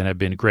board and have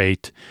been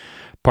great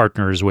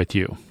partners with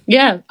you?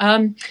 Yeah.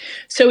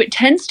 So it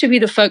tends to be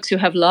the folks who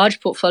have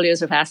large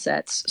portfolios of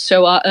assets.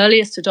 So our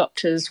earliest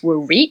adopters were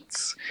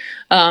REITs.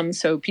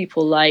 So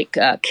people like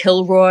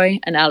Kilroy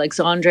and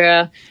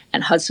Alexandria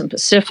and Hudson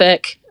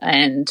Pacific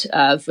and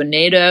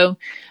Vornado.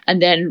 And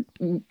then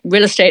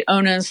real estate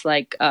owners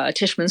like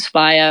Tishman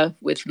Speyer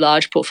with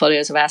large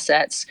portfolios of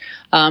assets.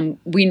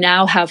 We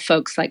now have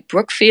folks like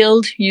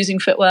Brookfield using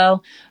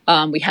Fitwel.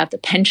 We have the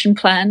pension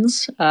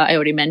plans. I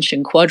already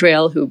mentioned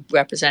Quadrille, who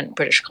represent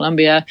British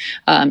Columbia,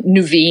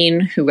 Nuveen,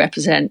 who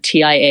represent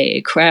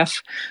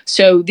TIAA-CREF.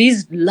 So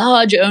these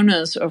large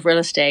owners of real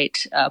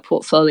estate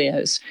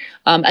portfolios.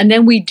 And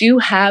then we do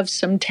have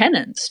some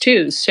tenants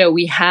too. So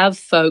we have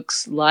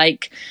folks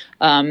like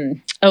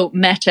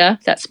Meta,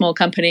 that small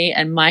company,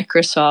 and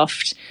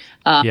Microsoft,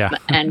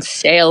 and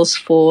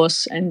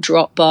Salesforce and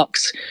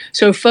Dropbox.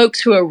 So folks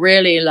who are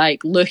really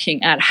like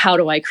looking at how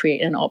do I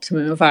create an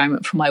optimum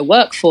environment for my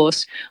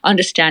workforce,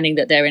 understanding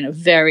that they're in a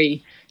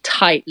very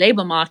tight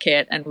labor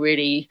market and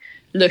really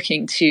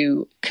looking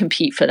to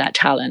compete for that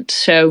talent.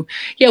 So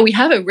yeah, we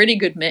have a really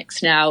good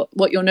mix now.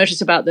 What you'll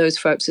notice about those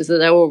folks is that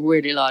they're all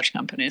really large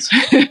companies.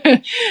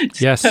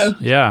 Yes.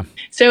 Yeah.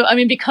 So, I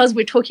mean, because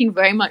we're talking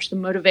very much, the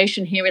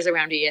motivation here is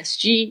around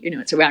ESG,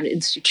 it's around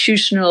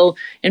institutional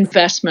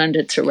investment,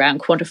 it's around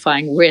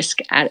quantifying risk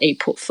at a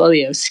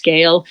portfolio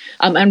scale.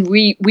 And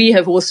we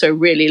have also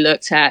really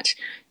looked at,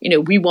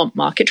 we want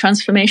market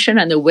transformation,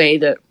 and the way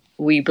that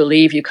we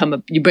believe you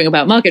bring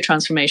about market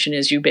transformation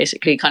is you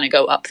basically kind of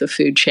go up the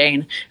food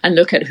chain and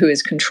look at who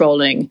is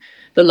controlling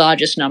the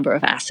largest number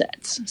of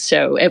assets.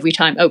 So every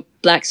time,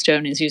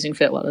 Blackstone is using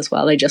Fitwel as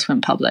well. They just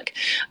went public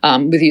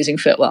with using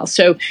Fitwel.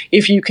 So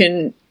if you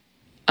can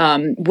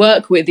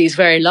work with these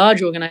very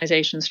large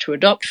organizations to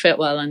adopt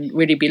Fitwel and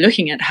really be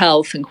looking at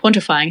health and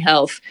quantifying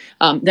health,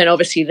 then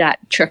obviously that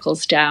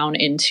trickles down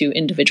into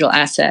individual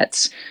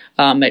assets.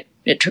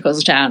 It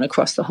trickles down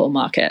across the whole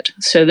market.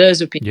 So those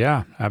have been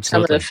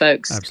some of the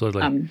folks.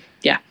 Absolutely.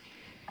 Yeah.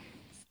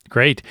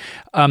 Great.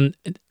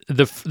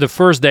 The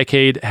first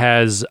decade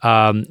has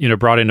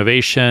brought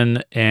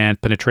innovation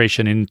and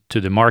penetration into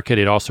the market.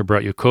 It also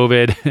brought you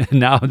COVID.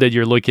 Now that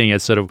you're looking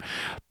at sort of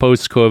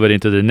post-COVID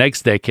into the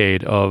next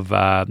decade of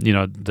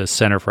the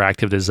Center for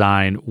Active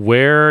Design,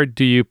 where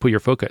do you put your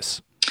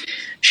focus?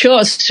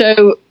 Sure.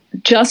 So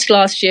just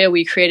last year,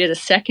 we created a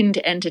second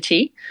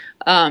entity,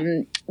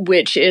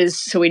 which is,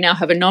 so we now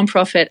have a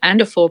nonprofit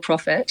and a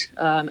for-profit.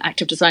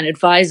 Active Design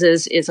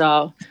Advisors is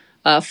our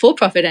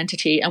for-profit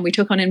entity, and we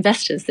took on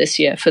investors this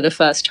year for the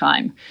first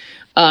time.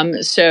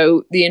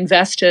 So the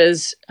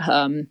investors,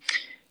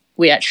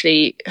 we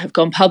actually have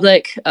gone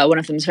public. One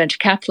of them is venture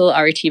capital,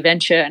 RET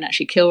Venture, and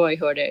actually Kilroy,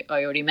 who I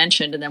already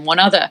mentioned, and then one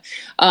other.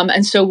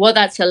 And so what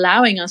that's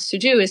allowing us to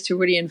do is to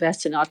really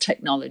invest in our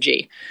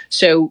technology.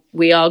 So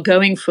we are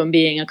going from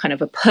being a kind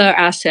of a per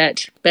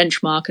asset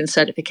benchmark and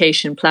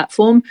certification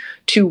platform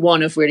to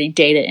one of really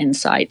data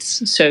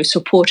insights. So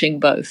supporting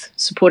both,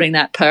 supporting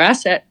that per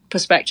asset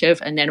perspective,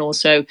 and then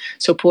also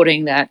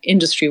supporting that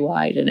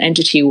industry-wide and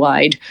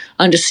entity-wide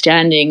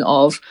understanding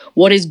of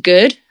what is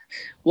good,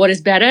 what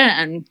is better,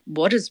 and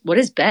what is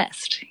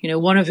best.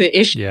 One of the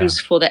issues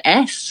for the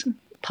S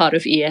part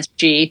of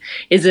ESG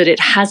is that it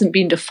hasn't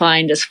been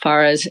defined as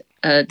far as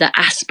the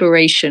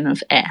aspiration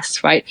of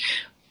S, right?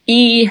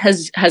 E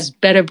has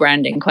better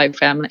branding, quite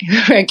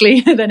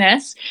frankly, than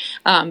S.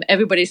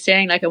 Everybody's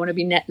saying, I want to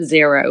be net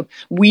zero.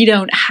 We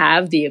don't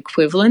have the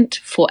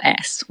equivalent for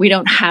S. We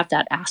don't have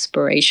that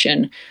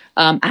aspiration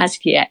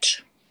as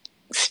yet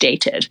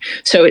stated.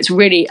 So it's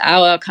really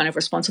our kind of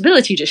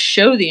responsibility to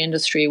show the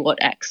industry what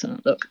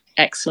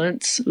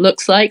excellence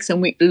looks like,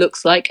 and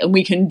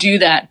we can do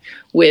that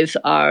with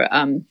our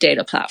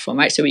data platform,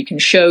 right? So we can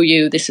show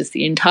you this is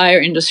the entire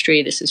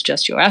industry, this is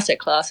just your asset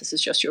class, this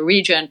is just your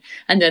region,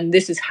 and then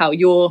this is how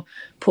your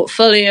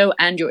portfolio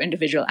and your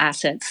individual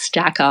assets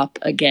stack up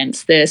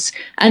against this.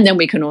 And then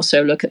we can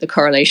also look at the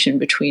correlation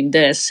between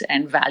this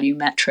and value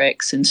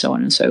metrics and so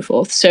on and so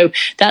forth. So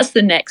that's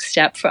the next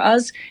step for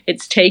us.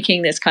 It's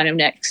taking this kind of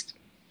next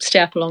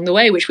step along the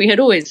way, which we had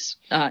always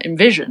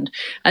envisioned.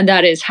 And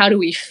that is, how do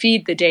we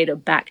feed the data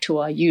back to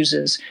our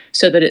users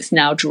so that it's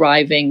now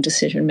driving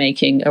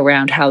decision-making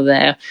around how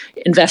they're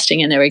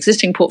investing in their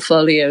existing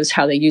portfolios,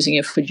 how they're using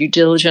it for due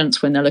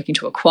diligence when they're looking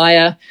to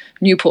acquire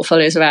new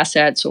portfolios of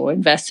assets or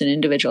invest in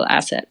individual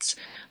assets.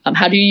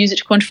 How do you use it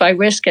to quantify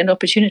risk and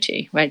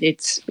opportunity, right?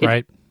 It's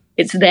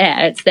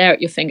there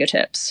at your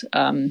fingertips.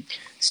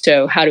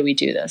 So how do we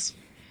do this?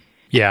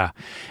 Yeah.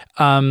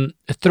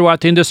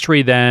 Throughout the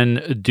industry,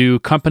 then, do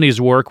companies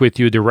work with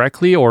you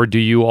directly, or do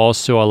you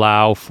also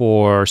allow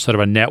for sort of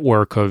a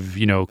network of,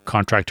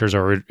 contractors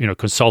or,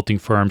 consulting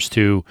firms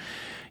to,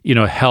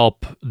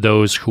 help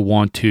those who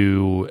want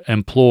to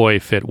employ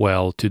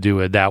Fitwel to do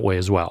it that way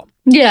as well?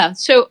 Yeah.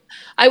 So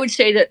I would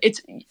say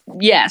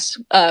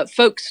that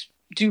folks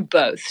do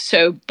both.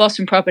 So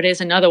Boston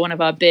Properties, another one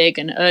of our big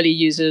and early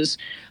users,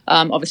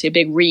 obviously a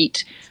big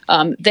REIT.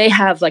 They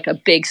have a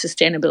big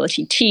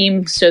sustainability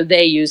team, so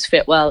they use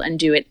Fitwel and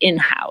do it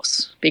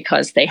in-house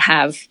because they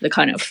have the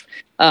kind of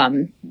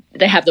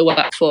they have the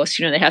workforce,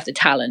 they have the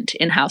talent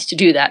in-house to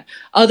do that.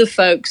 Other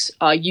folks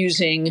are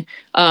using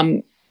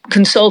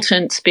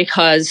consultants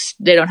because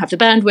they don't have the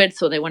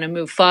bandwidth or they want to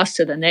move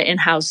faster than their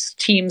in-house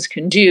teams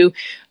can do.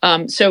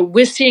 So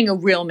we're seeing a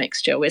real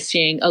mixture. We're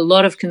seeing a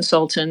lot of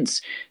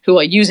consultants who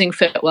are using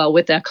Fitwel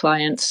with their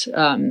clients.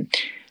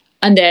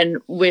 And then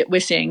we're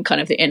seeing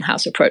kind of the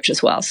in-house approach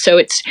as well. So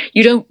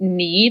you don't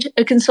need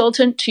a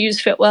consultant to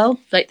use Fitwel.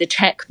 The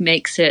tech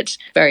makes it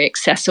very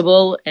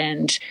accessible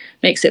and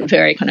makes it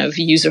very kind of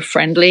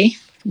user-friendly.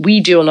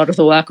 We do a lot of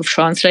the work of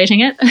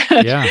translating it.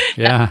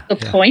 That's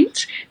the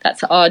point.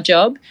 That's our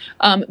job.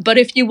 But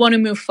if you want to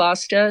move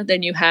faster,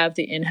 then you have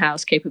the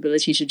in-house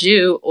capability to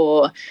do.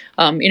 Or,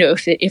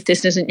 if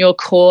this isn't your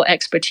core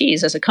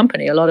expertise as a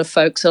company, a lot of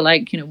folks are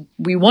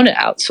we want to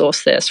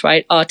outsource this,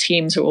 right? Our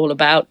teams are all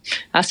about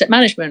asset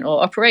management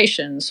or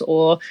operations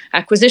or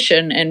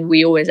acquisition, and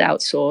we always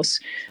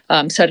outsource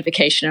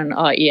certification and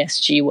our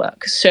ESG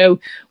work. So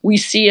we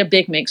see a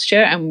big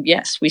mixture, and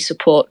yes, we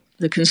support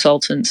the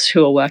consultants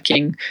who are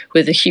working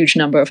with a huge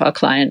number of our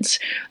clients.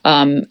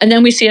 And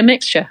then we see a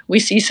mixture. We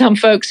see some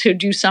folks who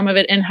do some of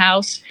it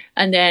in-house,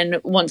 and then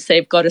once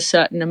they've got a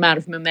certain amount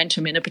of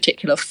momentum in a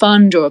particular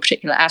fund or a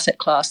particular asset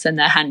class, then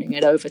they're handing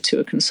it over to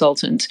a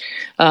consultant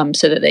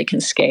so that they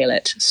can scale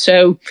it.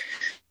 So,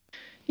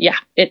 yeah,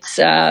 it's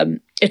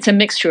a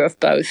mixture of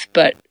both,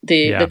 but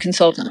the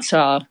consultants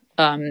are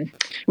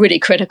really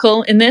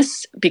critical in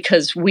this,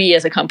 because we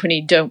as a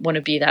company don't want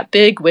to be that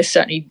big. We're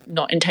certainly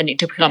not intending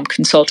to become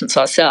consultants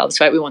ourselves,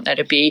 right? We want there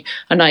to be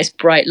a nice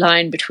bright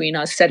line between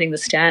us setting the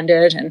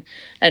standard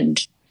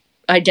and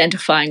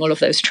identifying all of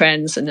those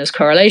trends and those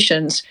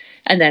correlations,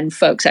 and then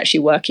folks actually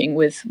working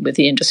with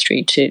the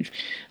industry to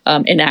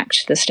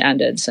enact the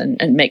standards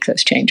and make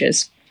those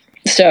changes.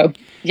 So,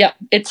 yeah,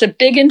 it's a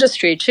big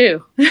industry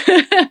too.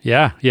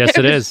 Yeah, yes,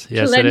 it is.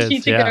 Yes, it is.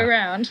 Plenty to go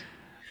around.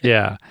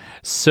 Yeah.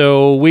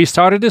 So we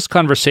started this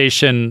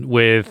conversation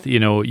with,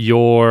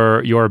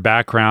 your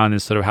background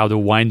and sort of how the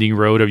winding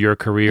road of your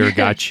career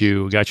got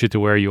you to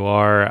where you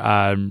are.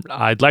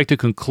 I'd like to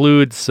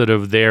conclude sort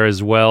of there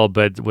as well,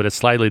 but with a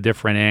slightly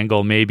different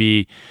angle,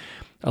 maybe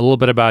a little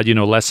bit about,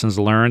 lessons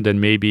learned,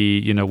 and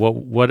maybe,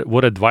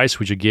 what advice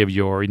would you give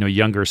your,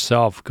 younger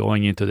self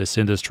going into this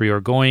industry,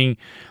 or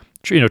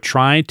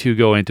trying to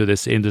go into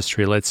this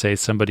industry, let's say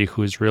somebody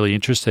who's really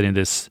interested in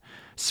this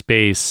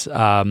space,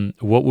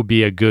 what would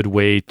be a good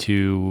way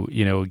to,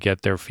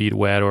 get their feet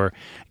wet or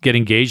get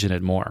engaged in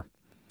it more?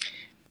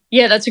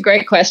 Yeah, that's a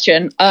great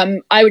question.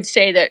 I would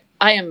say that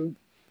I am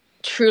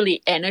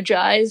truly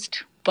energized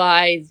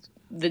by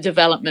the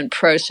development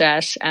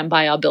process and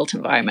by our built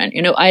environment.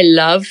 I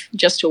love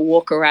just to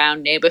walk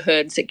around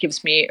neighborhoods. It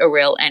gives me a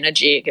real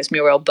energy. It gives me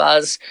a real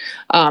buzz.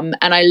 And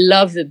I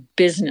love the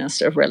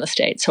business of real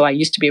estate. So I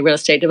used to be a real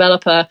estate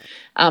developer,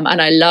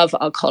 and I love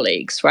our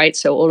colleagues, right?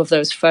 So all of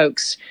those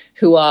folks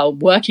who are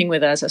working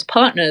with us as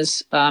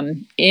partners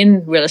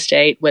in real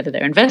estate, whether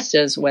they're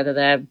investors, whether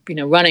they're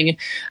running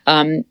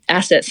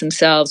assets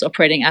themselves,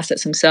 operating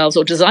assets themselves,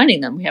 or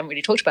designing them. We haven't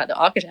really talked about the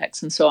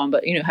architects and so on,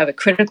 but have a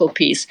critical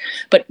piece.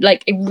 But I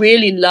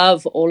really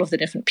love all of the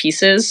different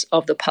pieces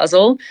of the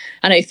puzzle,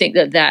 and I think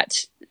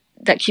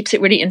that keeps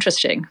it really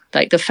interesting.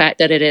 Like the fact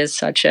that it is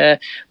such a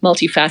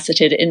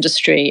multifaceted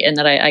industry, and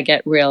that I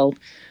get real.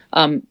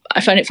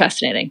 I find it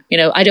fascinating.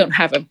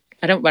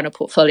 I don't run a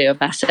portfolio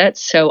of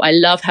assets, so I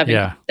love having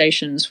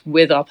conversations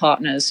with our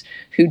partners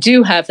who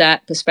do have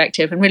that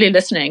perspective and really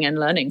listening and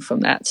learning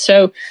from that.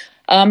 So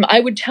I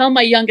would tell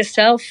my younger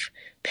self,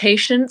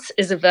 patience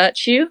is a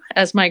virtue,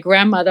 as my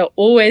grandmother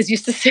always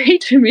used to say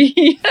to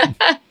me.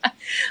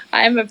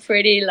 I am a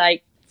pretty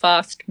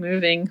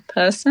fast-moving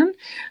person,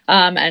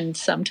 and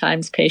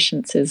sometimes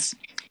patience is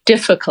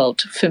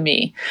difficult for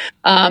me.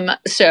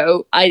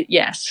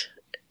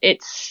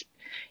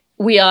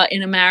 We are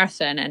in a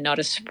marathon and not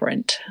a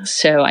sprint.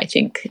 So I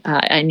think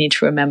I need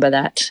to remember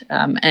that.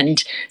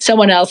 And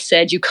someone else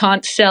said, you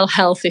can't sell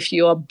health if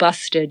you are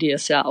busted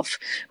yourself,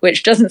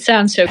 which doesn't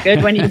sound so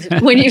good when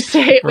you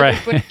say it.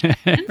 Right.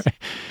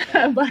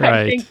 But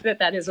I think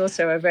that is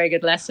also a very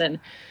good lesson,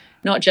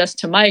 not just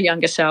to my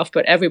younger self,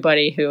 but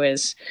everybody who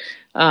is,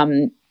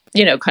 kind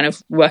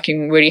of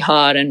working really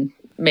hard and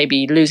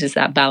maybe loses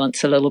that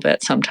balance a little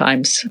bit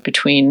sometimes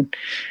between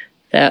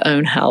their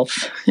own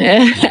health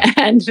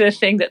and the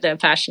thing that they're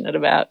passionate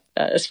about,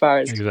 as far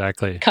as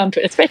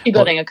company, especially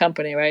building a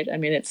company, right? I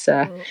mean, it's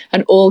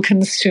an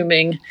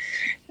all-consuming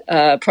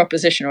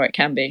proposition, or it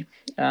can be.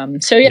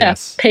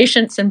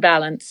 Patience and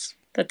balance.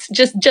 That's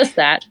just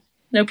that.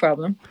 No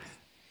problem.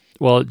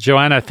 Well,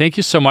 Joanna, thank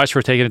you so much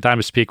for taking the time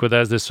to speak with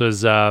us. This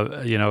was,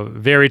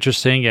 very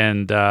interesting,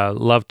 and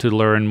love to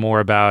learn more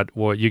about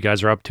what you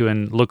guys are up to,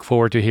 and look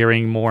forward to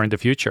hearing more in the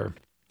future.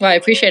 Well, I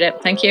appreciate it.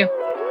 Thank you.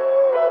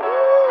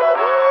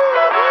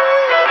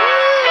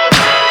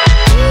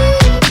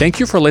 Thank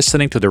you for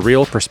listening to the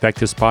Real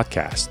Perspectives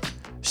podcast.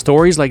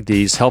 Stories like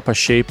these help us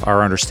shape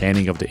our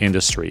understanding of the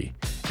industry,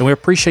 and we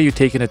appreciate you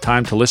taking the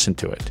time to listen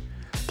to it.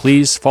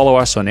 Please follow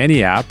us on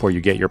any app where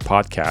you get your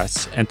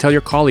podcasts, and tell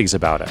your colleagues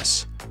about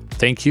us.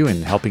 Thank you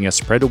in helping us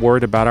spread the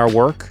word about our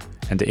work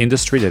and the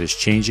industry that is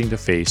changing the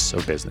face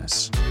of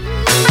business.